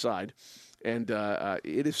doing on the side. And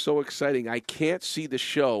it is so exciting. I can't see the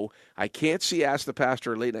show. I can't see Ask the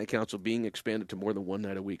Pastor or Late Night Council being expanded to more than one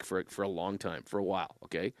night a week for a long time, for a while,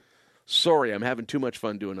 okay? Sorry, I'm having too much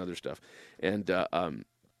fun doing other stuff. And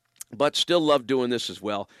but still love doing this as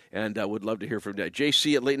well, and would love to hear from you.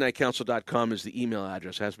 JC@latenightcouncil.com is the email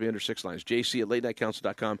address. Has to be under 6 lines.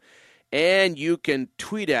 JC@latenightcouncil.com. And you can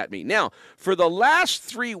tweet at me. Now, for the last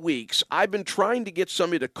 3 weeks, I've been trying to get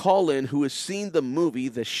somebody to call in who has seen the movie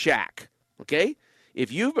The Shack. Okay?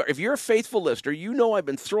 If you're a faithful listener, I've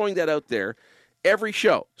been throwing that out there every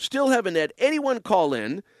show. Still haven't had anyone call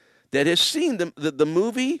in that has seen the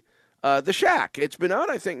movie The Shack. It's been out,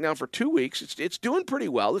 I think, now for 2 weeks. It's doing pretty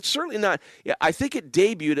well. It's certainly not. I think it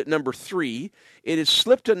debuted at number 3. It has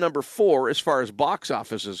slipped to number 4 as far as box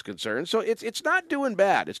office is concerned. So it's not doing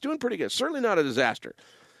bad. It's doing pretty good. Certainly not a disaster,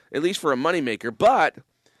 at least for a moneymaker. But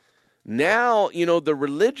now, the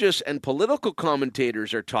religious and political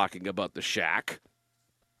commentators are talking about The Shack.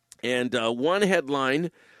 And one headline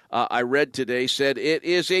I read today said it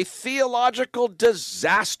is a theological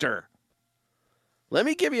disaster. Let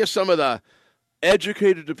me give you some of the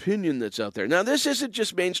educated opinion that's out there. Now, this isn't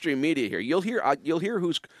just mainstream media here. You'll hear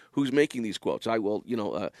who's making these quotes. I will,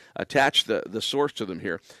 attach the source to them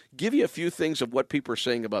here. Give you a few things of what people are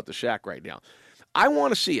saying about The Shack right now. I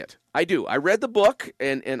want to see it. I do. I read the book,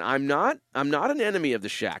 and I'm not an enemy of The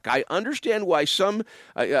Shack. I understand why some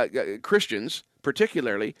Christians,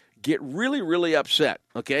 particularly, get really, really upset.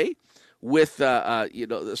 Okay. With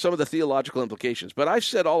some of the theological implications. But I've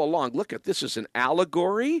said all along, look, this is an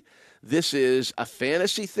allegory. This is a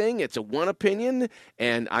fantasy thing. It's a one opinion.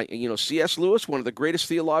 And C.S. Lewis, one of the greatest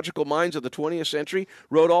theological minds of the 20th century,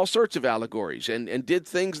 wrote all sorts of allegories and did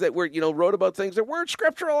things that were, wrote about things that weren't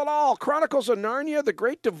scriptural at all. Chronicles of Narnia, The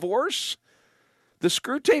Great Divorce, the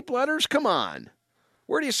Screwtape Letters. Come on.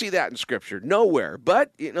 Where do you see that in Scripture? Nowhere.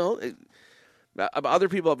 But, other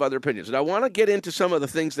people have other opinions. And I want to get into some of the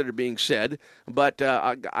things that are being said, but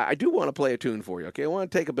I do want to play a tune for you, okay? I want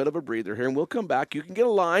to take a bit of a breather here, and we'll come back. You can get a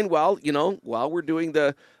line while we're doing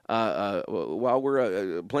while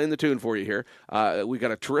we're playing the tune for you here. We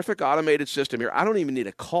got a terrific automated system here. I don't even need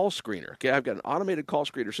a call screener, okay? I've got an automated call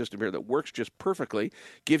screener system here that works just perfectly,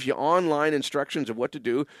 gives you online instructions of what to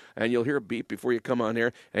do, and you'll hear a beep before you come on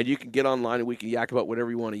here, and you can get online, and we can yak about whatever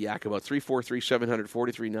you want to yak about.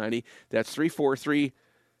 343-700-4390. That's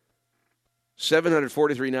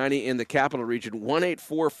 343-700-4390 in the Capital Region.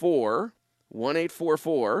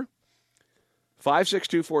 1-844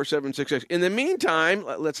 562-4766. In the meantime,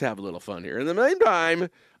 let's have a little fun here. In the meantime,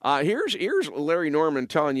 here's Larry Norman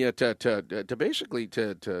telling you to basically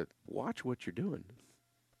to watch what you're doing.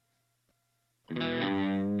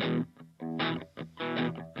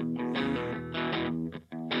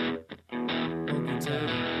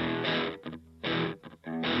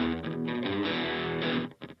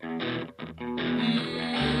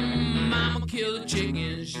 Mama killed a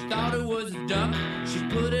chicken, she thought it was a duck. She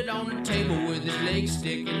put it on the table with his legs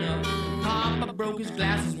sticking up. Papa broke his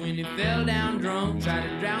glasses when he fell down drunk. Tried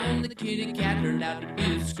to drown the kitty cat, turned out to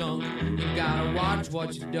be a skunk. You gotta watch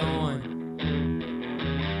what you're doing.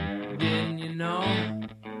 Didn't you know?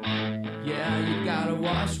 Yeah, you gotta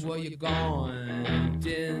watch where you're going.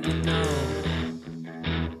 Didn't you know?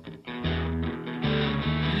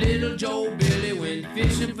 Little Joe Billy went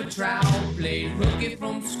fishing for trout. Played hooky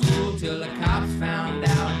from school till the cops found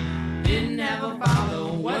out. Didn't have a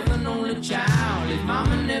father, was an only child. His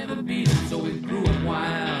mama never beat him, so he grew up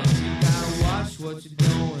wild. You gotta watch what you're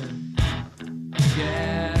doing.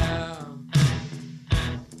 Yeah.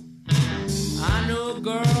 I know a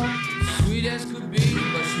girl, sweet as could be,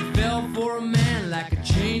 but she fell for a man like a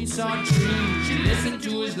chainsaw tree. She listened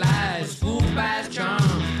to his lies, fooled by his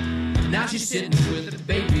charms. Now she's sitting with a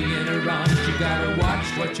baby in her arms. You gotta watch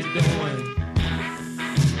what you're doing.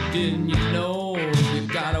 Didn't you know? You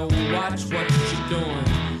gotta watch what you're doing.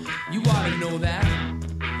 You ought to know that.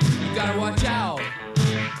 You gotta watch out.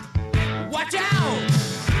 Watch out!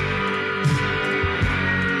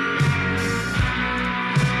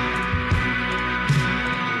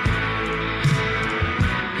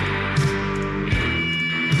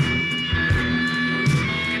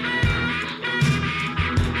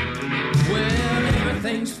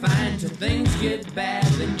 Everything's fine till things get bad.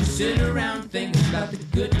 Then you sit around thinking about the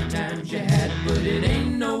good times you had. But it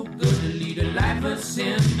ain't no good to lead a life of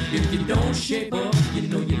sin. If you don't shape up, you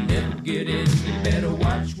know you never get in. You better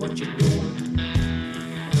watch what you're doing.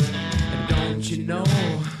 And don't you know,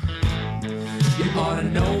 you ought to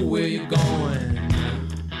know where you're going.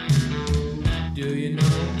 Do you know?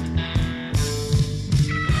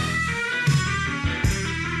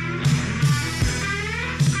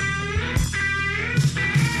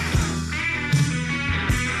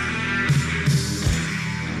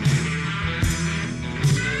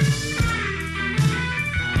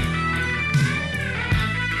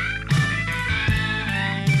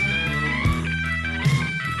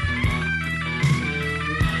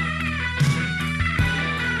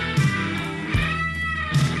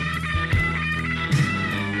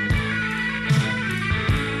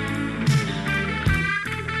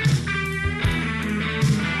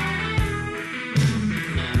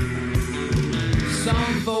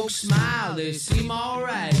 Folks smile, they seem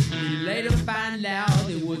alright. You later find out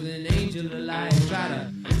it was an angel of light. Try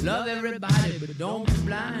to love everybody, but don't be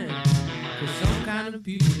blind. Cause some kind of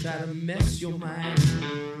people try to mess your mind.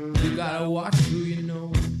 You gotta watch who you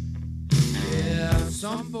know. Yeah,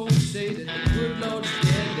 some folks say that the good Lord's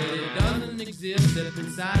dead, that it doesn't exist up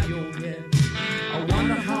inside your head. I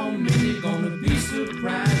wonder how many gonna be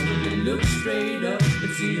surprised when you look straight up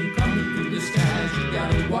and see him coming through the skies. You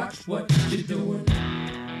gotta watch what you're doing.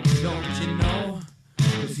 Don't you know?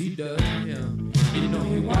 Cause he does, yeah. You know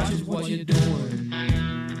he watches what you're doing.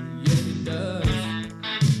 Yes, he does.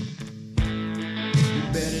 You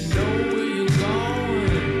better know where you're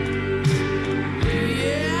going.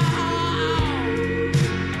 Yeah.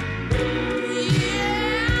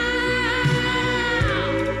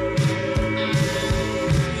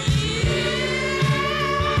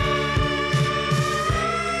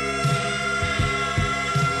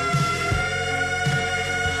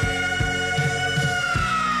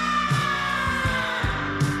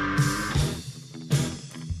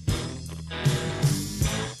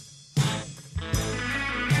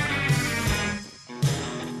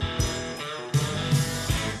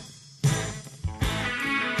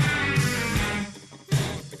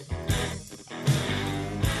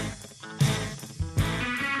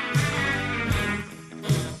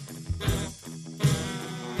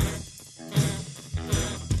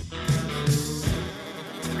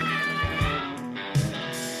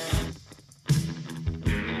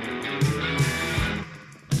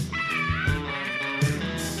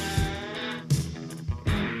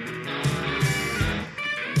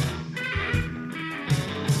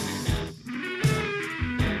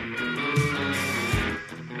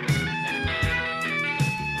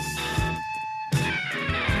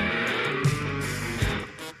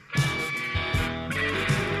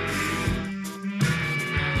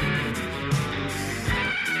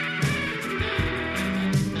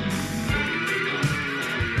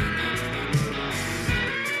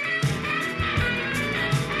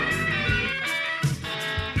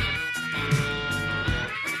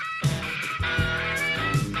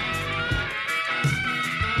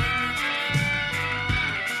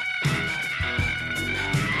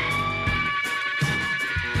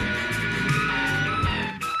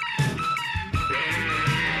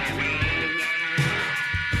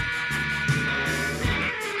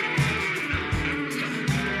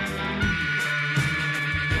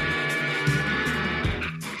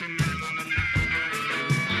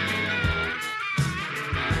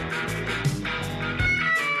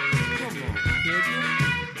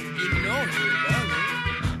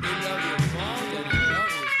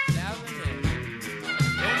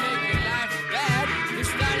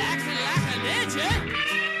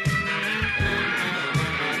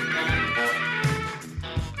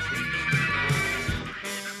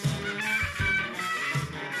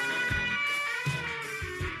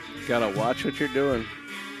 Gotta watch what you're doing.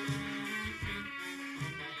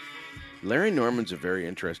 Larry Norman's a very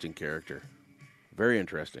interesting character. Very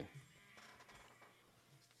interesting.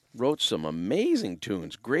 Wrote some amazing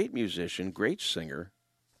tunes. Great musician, great singer.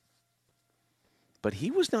 But he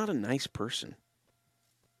was not a nice person.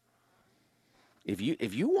 If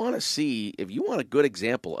you want a good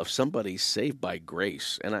example of somebody saved by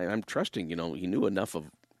grace, and I'm trusting, he knew enough of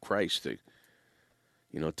Christ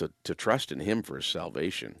to trust in him for his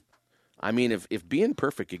salvation. I mean, if being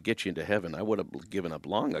perfect could get you into heaven, I would have given up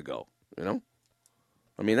long ago, I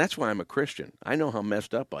mean, that's why I'm a Christian. I know how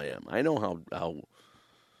messed up I am. I know how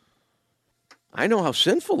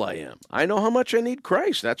sinful I am. I know how much I need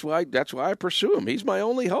Christ. That's why I pursue him. He's my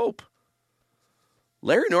only hope.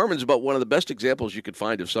 Larry Norman's about one of the best examples you could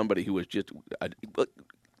find of somebody who was just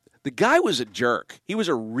the guy was a jerk. He was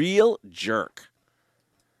a real jerk.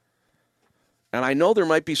 And I know there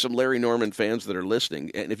might be some Larry Norman fans that are listening,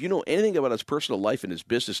 and if you know anything about his personal life and his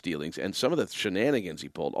business dealings and some of the shenanigans he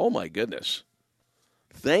pulled, oh my goodness.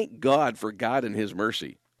 Thank God for God and his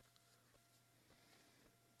mercy.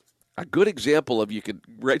 A good example of you could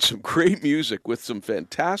write some great music with some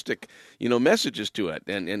fantastic, messages to it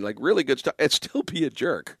and like really good stuff and still be a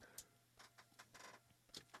jerk.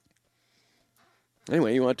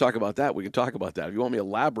 Anyway, you want to talk about that? We can talk about that. If you want me to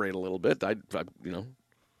elaborate a little bit, I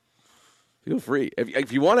feel free.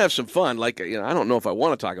 If you want to have some fun, I don't know if I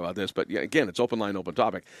want to talk about this, but again, it's open line, open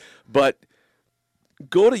topic. But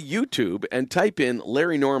go to YouTube and type in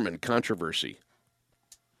Larry Norman controversy.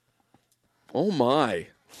 Oh my.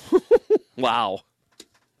 Wow.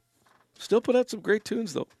 Still put out some great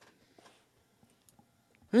tunes, though.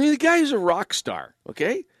 I mean, the guy is a rock star,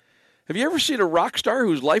 okay? Have you ever seen a rock star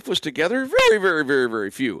whose life was together? Very, very, very, very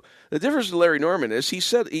few. The difference with Larry Norman is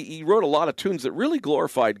he wrote a lot of tunes that really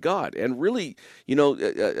glorified God and really,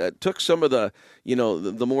 took some of the,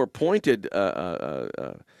 the more pointed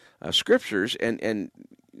scriptures and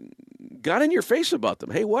got in your face about them.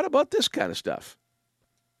 Hey, what about this kind of stuff?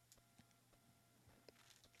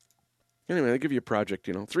 Anyway, I'll give you a project,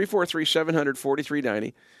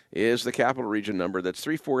 343-700-4390 is the Capital Region number. That's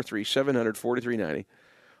 343-700-4390.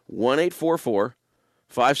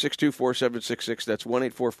 1-844-562-4766. That's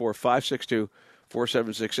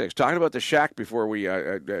 1-844-562-4766. Talking about the Shack before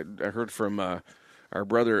I heard from our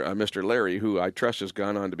brother, Mr. Larry, who I trust has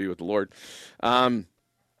gone on to be with the Lord. I've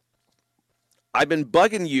been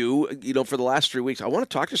bugging you, for the last 3 weeks. I want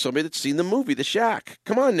to talk to somebody that's seen the movie, The Shack.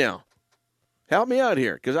 Come on now. Help me out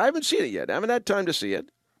here, because I haven't seen it yet. I haven't had time to see it.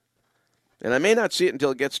 And I may not see it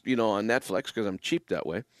until it gets, on Netflix, because I'm cheap that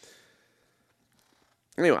way.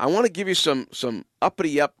 Anyway, I want to give you some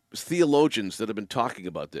uppity-up theologians that have been talking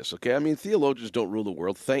about this, okay? I mean, theologians don't rule the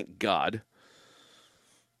world, thank God.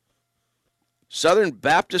 Southern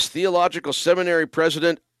Baptist Theological Seminary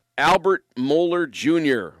President Albert Mohler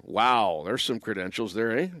Jr. Wow, there's some credentials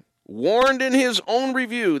there, eh? Warned in his own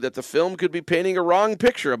review that the film could be painting a wrong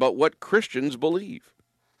picture about what Christians believe.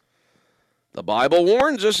 The Bible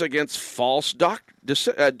warns us against a false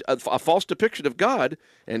depiction of God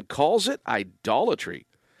and calls it idolatry.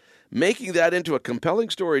 Making that into a compelling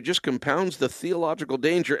story just compounds the theological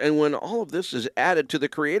danger, and when all of this is added to the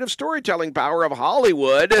creative storytelling power of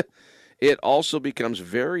Hollywood, it also becomes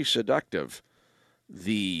very seductive.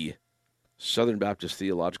 The Southern Baptist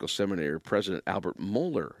Theological Seminary President Albert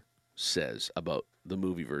Mohler says about the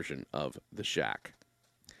movie version of The Shack.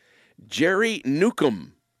 Jerry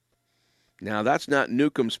Newcomb. Now, that's not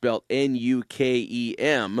Newcomb spelled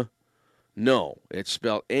N-U-K-E-M. No, it's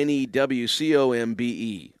spelled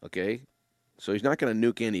N-E-W-C-O-M-B-E, okay? So he's not going to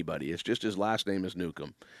nuke anybody. It's just his last name is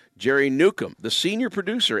Newcomb. Jerry Newcomb, the senior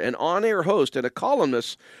producer and on-air host and a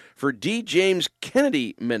columnist for D. James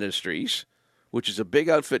Kennedy Ministries, which is a big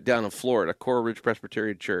outfit down in Florida, Coral Ridge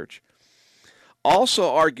Presbyterian Church,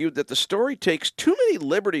 also argued that the story takes too many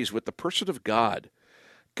liberties with the person of God.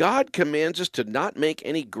 God commands us to not make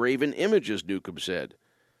any graven images, Newcomb said.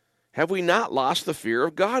 Have we not lost the fear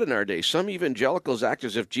of God in our day? Some evangelicals act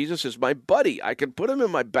as if Jesus is my buddy. I can put him in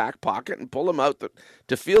my back pocket and pull him out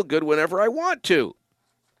to feel good whenever I want to.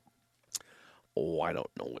 Oh, I don't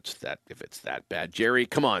know if it's that bad. Jerry,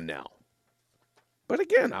 come on now. But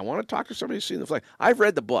again, I want to talk to somebody who's seen the flag. I've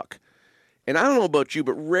read the book. And I don't know about you,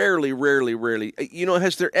 but rarely,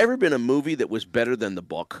 has there ever been a movie that was better than the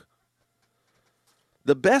book?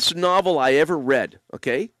 The best novel I ever read,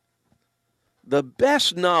 okay? The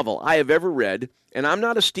best novel I have ever read, and I'm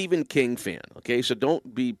not a Stephen King fan, okay? So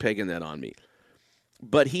don't be pegging that on me.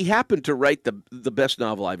 But he happened to write the best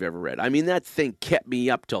novel I've ever read. I mean, that thing kept me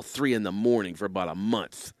up till 3 a.m. for about a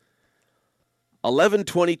month.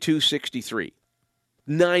 11/22/63.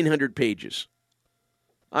 900 pages.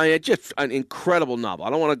 It's just an incredible novel. I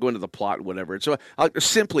don't want to go into the plot or whatever. So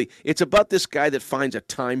it's about this guy that finds a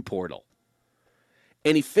time portal.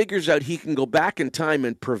 And he figures out he can go back in time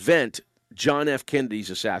and prevent John F. Kennedy's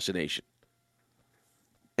assassination.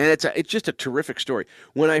 And it's just a terrific story.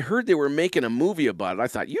 When I heard they were making a movie about it, I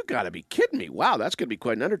thought, you got to be kidding me. Wow, that's going to be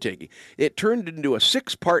quite an undertaking. It turned into a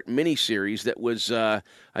 6-part miniseries that was, I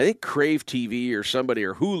think, Crave TV or somebody,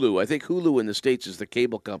 or Hulu. I think Hulu in the States is the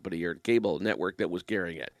cable company or cable network that was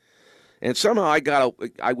carrying it. And somehow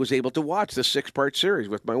I was able to watch the 6-part series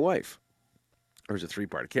with my wife. Or was it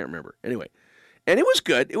 3-part? I can't remember. Anyway. And it was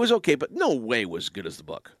good. It was okay, but no way was as good as the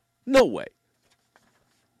book. No way.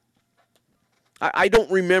 I don't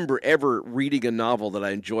remember ever reading a novel that I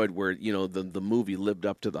enjoyed where, the movie lived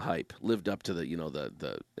up to the hype, lived up to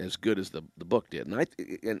the as good as the book did.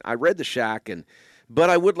 And I read The Shack, but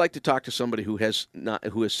I would like to talk to somebody who has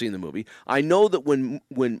seen the movie. I know that when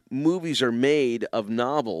movies are made of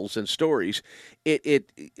novels and stories, it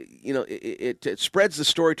spreads the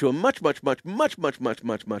story to a much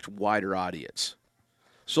wider audience.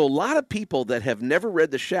 So a lot of people that have never read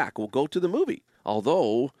The Shack will go to the movie,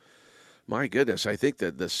 although, my goodness, I think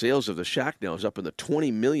that the sales of The Shack now is up in the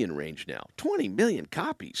 20 million range now. 20 million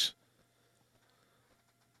copies.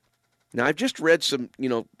 Now, I've just read some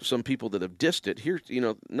people that have dissed it. Here,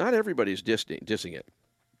 not everybody's dissing it.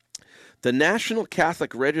 The National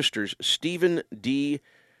Catholic Register's Stephen D.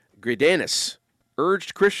 Greidanus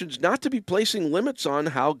urged Christians not to be placing limits on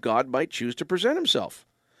how God might choose to present himself.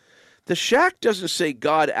 The Shack doesn't say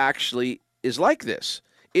God actually is like this.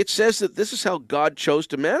 It says that this is how God chose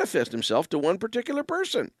to manifest himself to one particular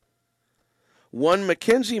person. One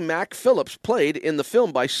Mackenzie Mac Phillips played in the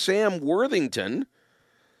film by Sam Worthington.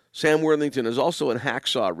 Sam Worthington is also in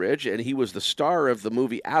Hacksaw Ridge, and he was the star of the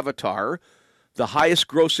movie Avatar, the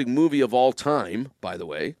highest-grossing movie of all time, by the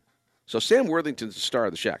way. So Sam Worthington's the star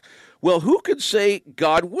of The Shack. Well, who could say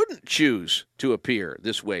God wouldn't choose to appear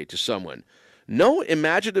this way to someone? No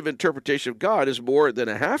imaginative interpretation of God is more than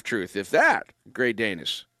a half-truth, if that,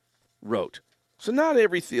 Greidanus wrote. So not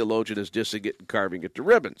every theologian is dissing it and carving it to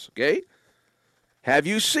ribbons, okay? Have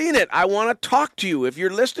you seen it? I want to talk to you. If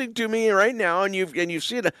you're listening to me right now and you've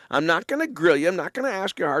seen it, I'm not going to grill you. I'm not going to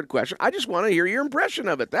ask you a hard question. I just want to hear your impression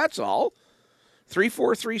of it. That's all.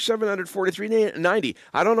 343-700-4390.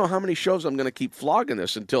 I don't know how many shows I'm going to keep flogging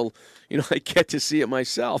this until, I get to see it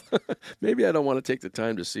myself. Maybe I don't want to take the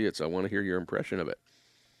time to see it, so I want to hear your impression of it.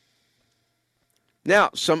 Now,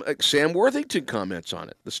 Sam Worthington comments on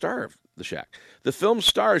it, the star of The Shack. The film's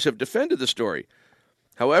stars have defended the story.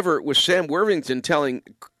 However, with Sam Worthington telling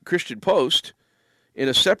Christian Post in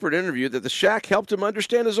a separate interview that The Shack helped him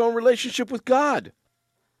understand his own relationship with God.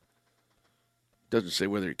 Doesn't say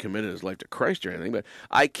whether he committed his life to Christ or anything, but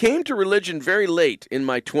I came to religion very late in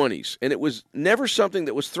my 20s, and it was never something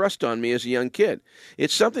that was thrust on me as a young kid.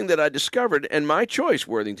 It's something that I discovered, and my choice,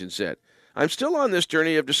 Worthington said. I'm still on this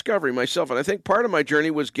journey of discovery myself, and I think part of my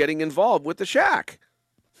journey was getting involved with The Shack.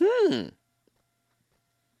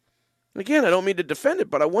 Again, I don't mean to defend it,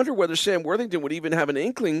 but I wonder whether Sam Worthington would even have an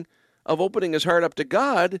inkling of opening his heart up to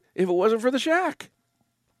God if it wasn't for The Shack.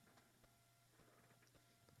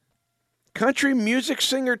 Country music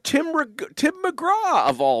singer Tim McGraw,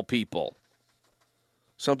 of all people.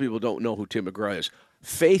 Some people don't know who Tim McGraw is.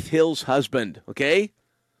 Faith Hill's husband, okay?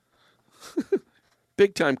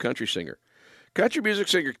 Big-time country singer. Country music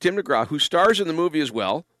singer Tim McGraw, who stars in the movie as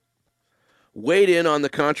well, weighed in on the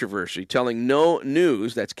controversy, telling No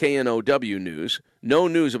News, that's KNOW News, No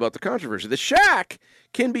News about the controversy. The Shack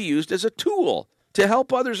can be used as a tool to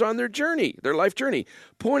help others on their journey, their life journey,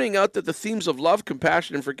 pointing out that the themes of love,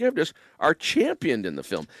 compassion, and forgiveness are championed in the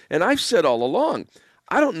film. And I've said all along,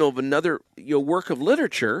 I don't know of another work of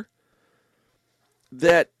literature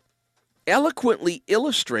that eloquently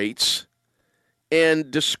illustrates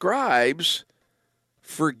and describes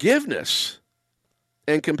forgiveness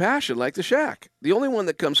and compassion like The Shack. The only one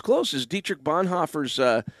that comes close is Dietrich Bonhoeffer's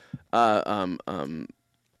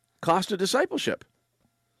Cost of Discipleship.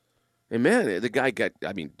 And man,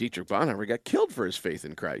 Dietrich Bonhoeffer got killed for his faith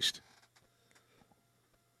in Christ.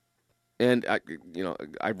 And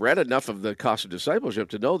I've read enough of the Cost of Discipleship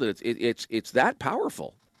to know that it's that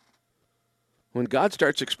powerful. When God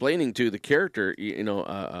starts explaining to the character,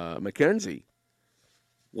 Mackenzie,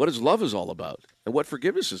 what his love is all about and what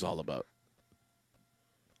forgiveness is all about.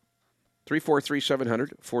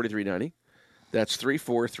 343-700-4390. That's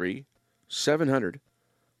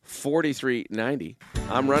 343-700-4390.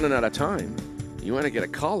 I'm running out of time. You want to get a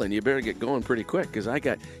call in, you better get going pretty quick because I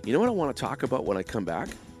got, you know what I want to talk about when I come back?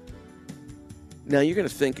 Now you're going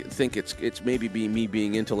to think it's maybe me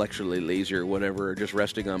being intellectually lazy or whatever, or just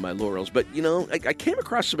resting on my laurels. But I came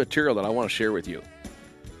across some material that I want to share with you.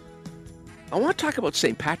 I want to talk about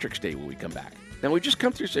St. Patrick's Day when we come back. Now we just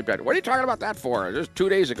come through St. Patrick. What are you talking about that for? Just 2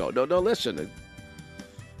 days ago. No, listen.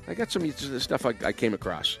 I got some stuff I came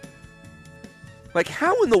across. Like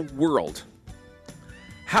how in the world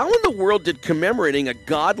did commemorating a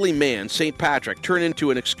godly man, St. Patrick, turn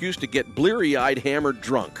into an excuse to get bleary-eyed, hammered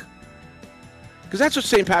drunk? Because that's what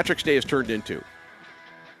St. Patrick's Day has turned into.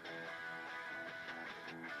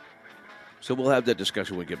 So we'll have that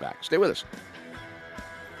discussion when we get back. Stay with us.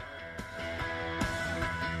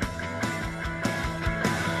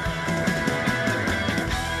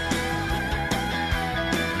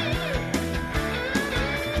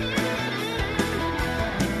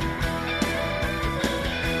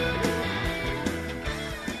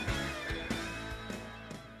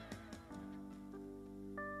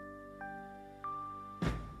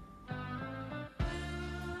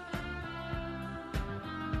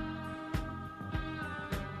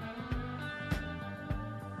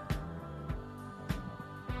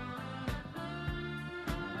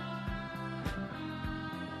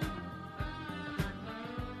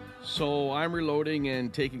 So I'm reloading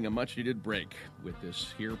and taking a much-needed break with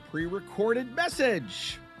this here pre-recorded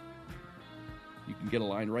message. You can get a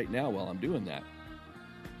line right now while I'm doing that.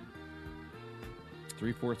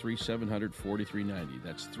 343-700-4390.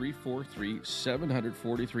 That's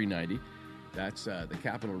 343-700-4390. That's the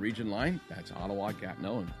Capital Region line. That's Ottawa,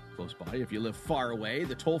 Gatineau, and close by. If you live far away,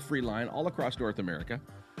 the toll-free line all across North America.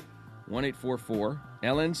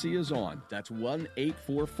 1-844-LNC is on. That's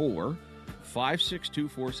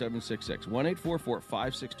 1-844-562-4766.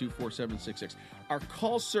 1-844-562-4766. Our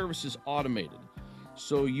call service is automated,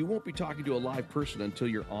 so you won't be talking to a live person until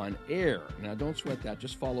you're on air. Now, don't sweat that.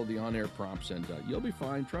 Just follow the on-air prompts, and you'll be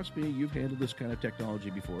fine. Trust me, you've handled this kind of technology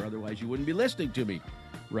before. Otherwise, you wouldn't be listening to me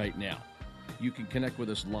right now. You can connect with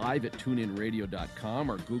us live at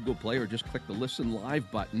tuneinradio.com or Google Play, or just click the Listen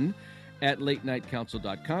Live button at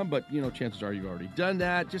latenightcouncil.com. But, chances are you've already done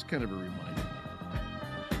that. Just kind of a reminder.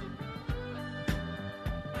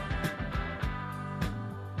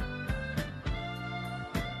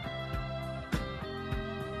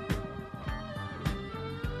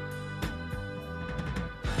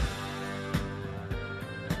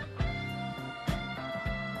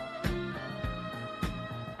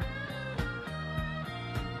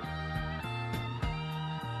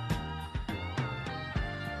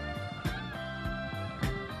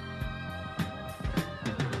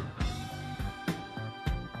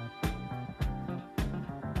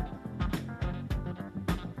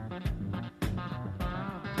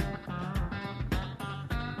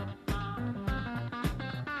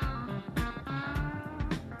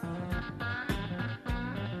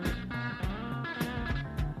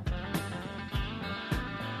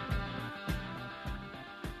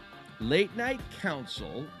 Late Night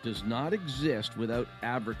Council does not exist without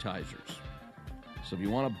advertisers. So if you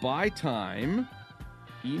want to buy time,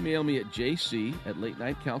 email me at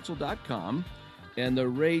jc@latenightcouncil.com. And the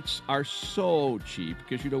rates are so cheap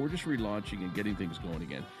because, we're just relaunching and getting things going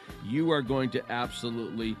again. You are going to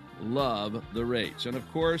absolutely love the rates. And,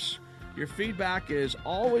 of course, your feedback is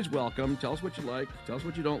always welcome. Tell us what you like. Tell us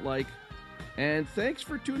what you don't like. And thanks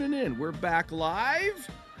for tuning in. We're back live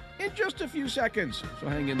in just a few seconds. So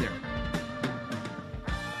hang in there.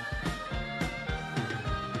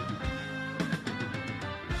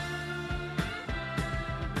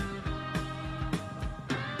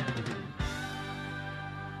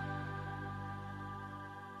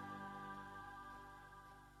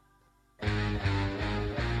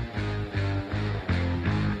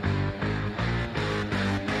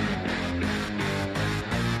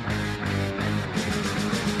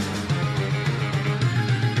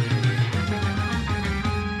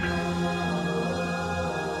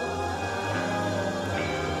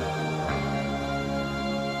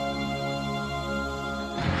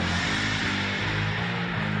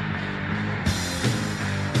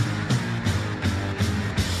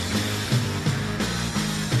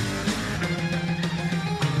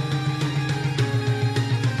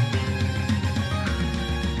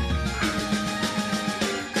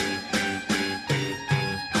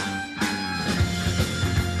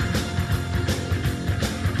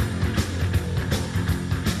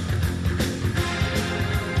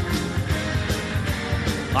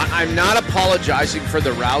 I'm not apologizing for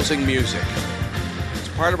the rousing music. It's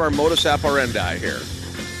part of our modus operandi here.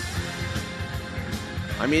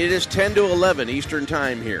 I mean, it is 10 to 11 Eastern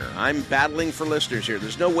time here. I'm battling for listeners here.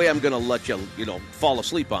 There's no way I'm going to let you, fall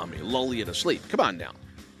asleep on me, lull you to sleep. Come on now.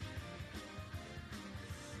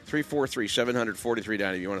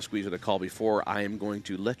 343-700-4390 if you want to squeeze in a call before I am going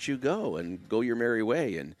to let you go and go your merry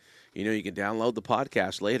way. And, you can download the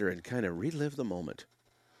podcast later and kind of relive the moment.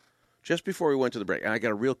 Just before we went to the break, and I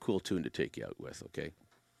got a real cool tune to take you out with, okay?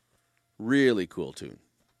 Really cool tune.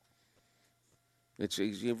 It's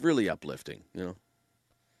really uplifting,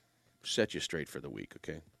 Set you straight for the week,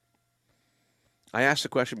 okay? I asked the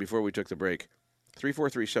question before we took the break.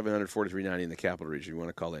 343-700-4390 in the capital region if you want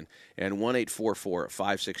to call in. And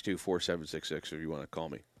 1-844-562-4766 if you want to call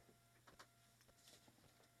me.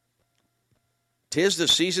 'Tis the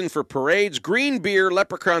season for parades, green beer,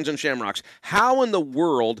 leprechauns, and shamrocks. How in the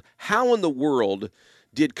world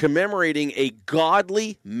did commemorating a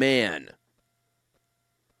godly man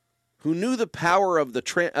who knew the power of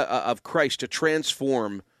of Christ to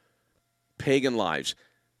transform pagan lives,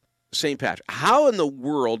 St. Patrick, how in the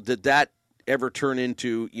world did that ever turn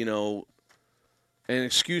into, an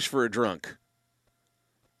excuse for a drunk?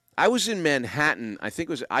 I was in Manhattan, I think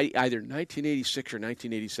it was either 1986 or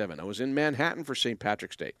 1987. I was in Manhattan for St.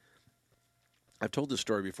 Patrick's Day. I've told this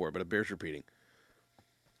story before, but it bears repeating.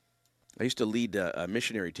 I used to lead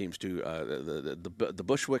missionary teams to the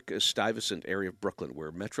Bushwick-Stuyvesant area of Brooklyn,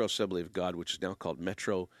 where Metro Assembly of God, which is now called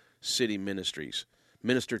Metro City Ministries,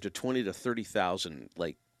 ministered to 20 to 30,000,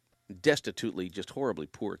 destitutely, just horribly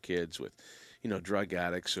poor kids with, drug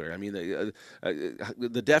addicts.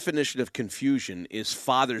 The definition of confusion is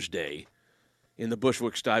Father's Day in the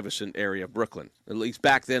Bushwick-Stuyvesant area of Brooklyn. At least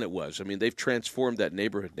back then it was. They've transformed that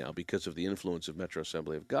neighborhood now because of the influence of Metro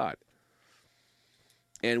Assembly of God.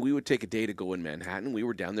 And we would take a day to go in Manhattan. We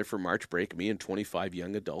were down there for March break, me and 25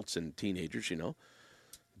 young adults and teenagers,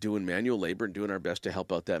 doing manual labor and doing our best to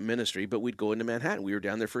help out that ministry. But we'd go into Manhattan. We were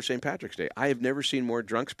down there for St. Patrick's Day. I have never seen more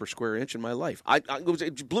drunks per square inch in my life.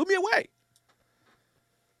 It blew me away.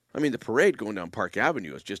 The parade going down Park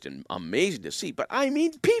Avenue is just amazing to see. But,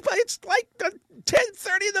 people, it's like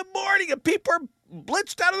 10:30 in the morning and people are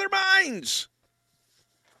blitzed out of their minds.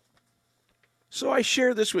 So I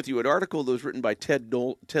share this with you, an article that was written by Ted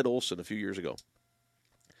Olson a few years ago.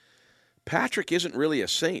 Patrick isn't really a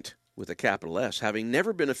saint with a capital S, having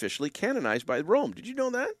never been officially canonized by Rome. Did you know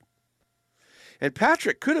that? And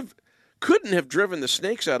Patrick couldn't have driven the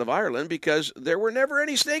snakes out of Ireland because there were never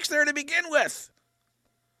any snakes there to begin with.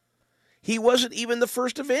 He wasn't even the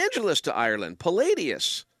first evangelist to Ireland.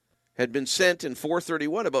 Palladius had been sent in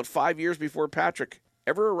 431, about 5 years before Patrick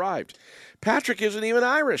ever arrived. Patrick isn't even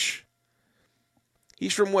Irish.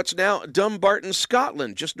 He's from what's now Dumbarton,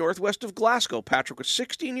 Scotland, just northwest of Glasgow. Patrick was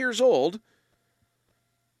 16 years old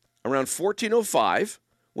around 1405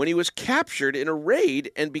 when he was captured in a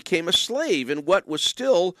raid and became a slave in what was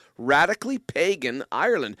still radically pagan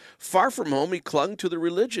Ireland. Far from home, he clung to the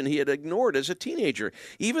religion he had ignored as a teenager.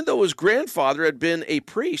 Even though his grandfather had been a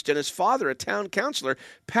priest and his father a town councillor,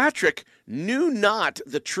 Patrick knew not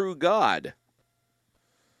the true God.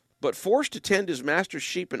 But forced to tend his master's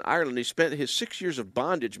sheep in Ireland, he spent his 6 years of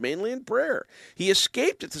bondage mainly in prayer. He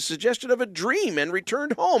escaped at the suggestion of a dream and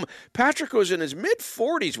returned home. Patrick was in his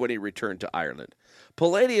mid-40s when he returned to Ireland.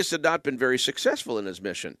 Palladius had not been very successful in his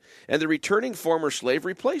mission, and the returning former slave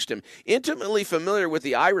replaced him. Intimately familiar with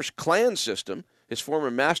the Irish clan system, his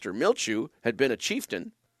former master, Milchu, had been a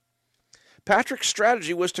chieftain. Patrick's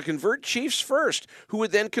strategy was to convert chiefs first, who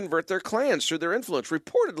would then convert their clans through their influence.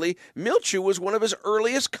 Reportedly, Milchu was one of his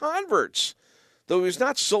earliest converts. Though he was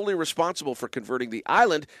not solely responsible for converting the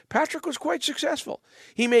island, Patrick was quite successful.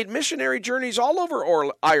 He made missionary journeys all over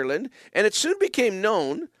Ireland, and it soon became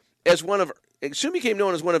known as one of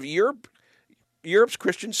Europe's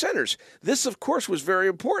Christian centers. This, of course, was very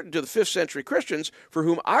important to the 5th century Christians, for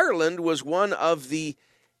whom Ireland was one of the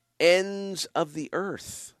ends of the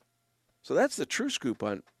earth. So that's the true scoop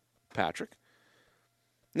on Patrick.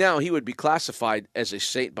 Now, he would be classified as a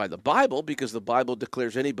saint by the Bible because the Bible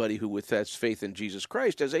declares anybody who has faith in Jesus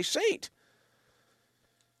Christ as a saint.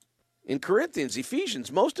 In Corinthians,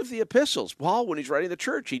 Ephesians, most of the epistles, Paul, when he's writing the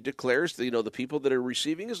church, he declares the people that are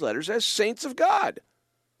receiving his letters as saints of God.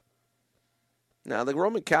 Now, the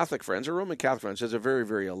Roman Catholic friends has a very,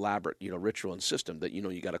 very elaborate, ritual and system that,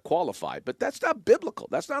 you got to qualify. But that's not biblical.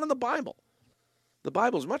 That's not in the Bible. The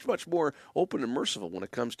Bible is much, much more open and merciful when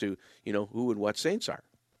it comes to, who and what saints are.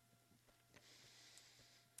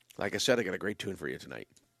 Like I said, I got a great tune for you tonight.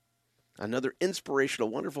 Another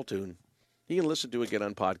inspirational, wonderful tune. You can listen to it again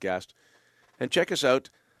on podcast. And check us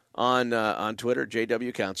out on Twitter,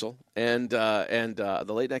 JW Council, and the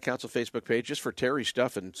Late Night Council Facebook page, just for Terry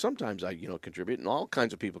stuff, and sometimes I contribute, and all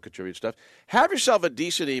kinds of people contribute stuff. Have yourself a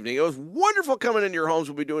decent evening. It was wonderful coming into your homes.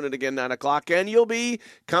 We'll be doing it again 9 o'clock, and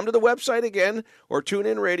come to the website again or tune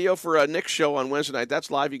in radio for Nick's show on Wednesday night.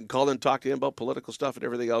 That's live. You can call in and talk to him about political stuff and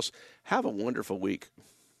everything else. Have a wonderful week.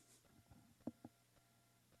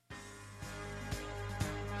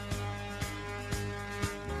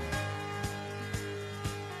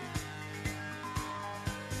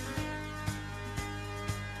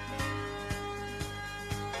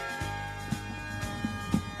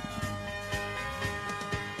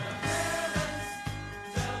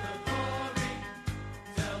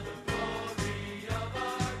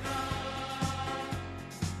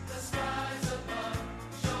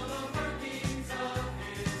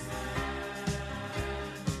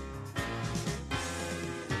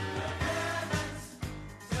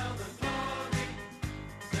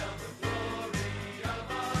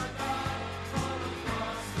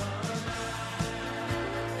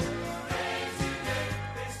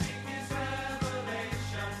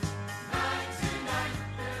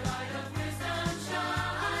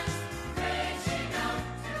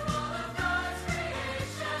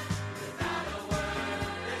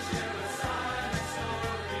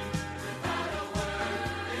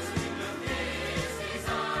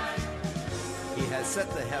 Set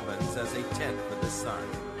the heavens as a tent for the sun,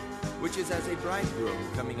 which is as a bridegroom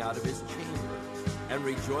coming out of his chamber, and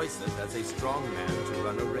rejoiceth as a strong man to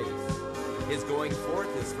run a race. His going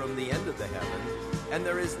forth is from the end of the heaven, and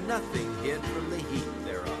there is nothing hid from the heat.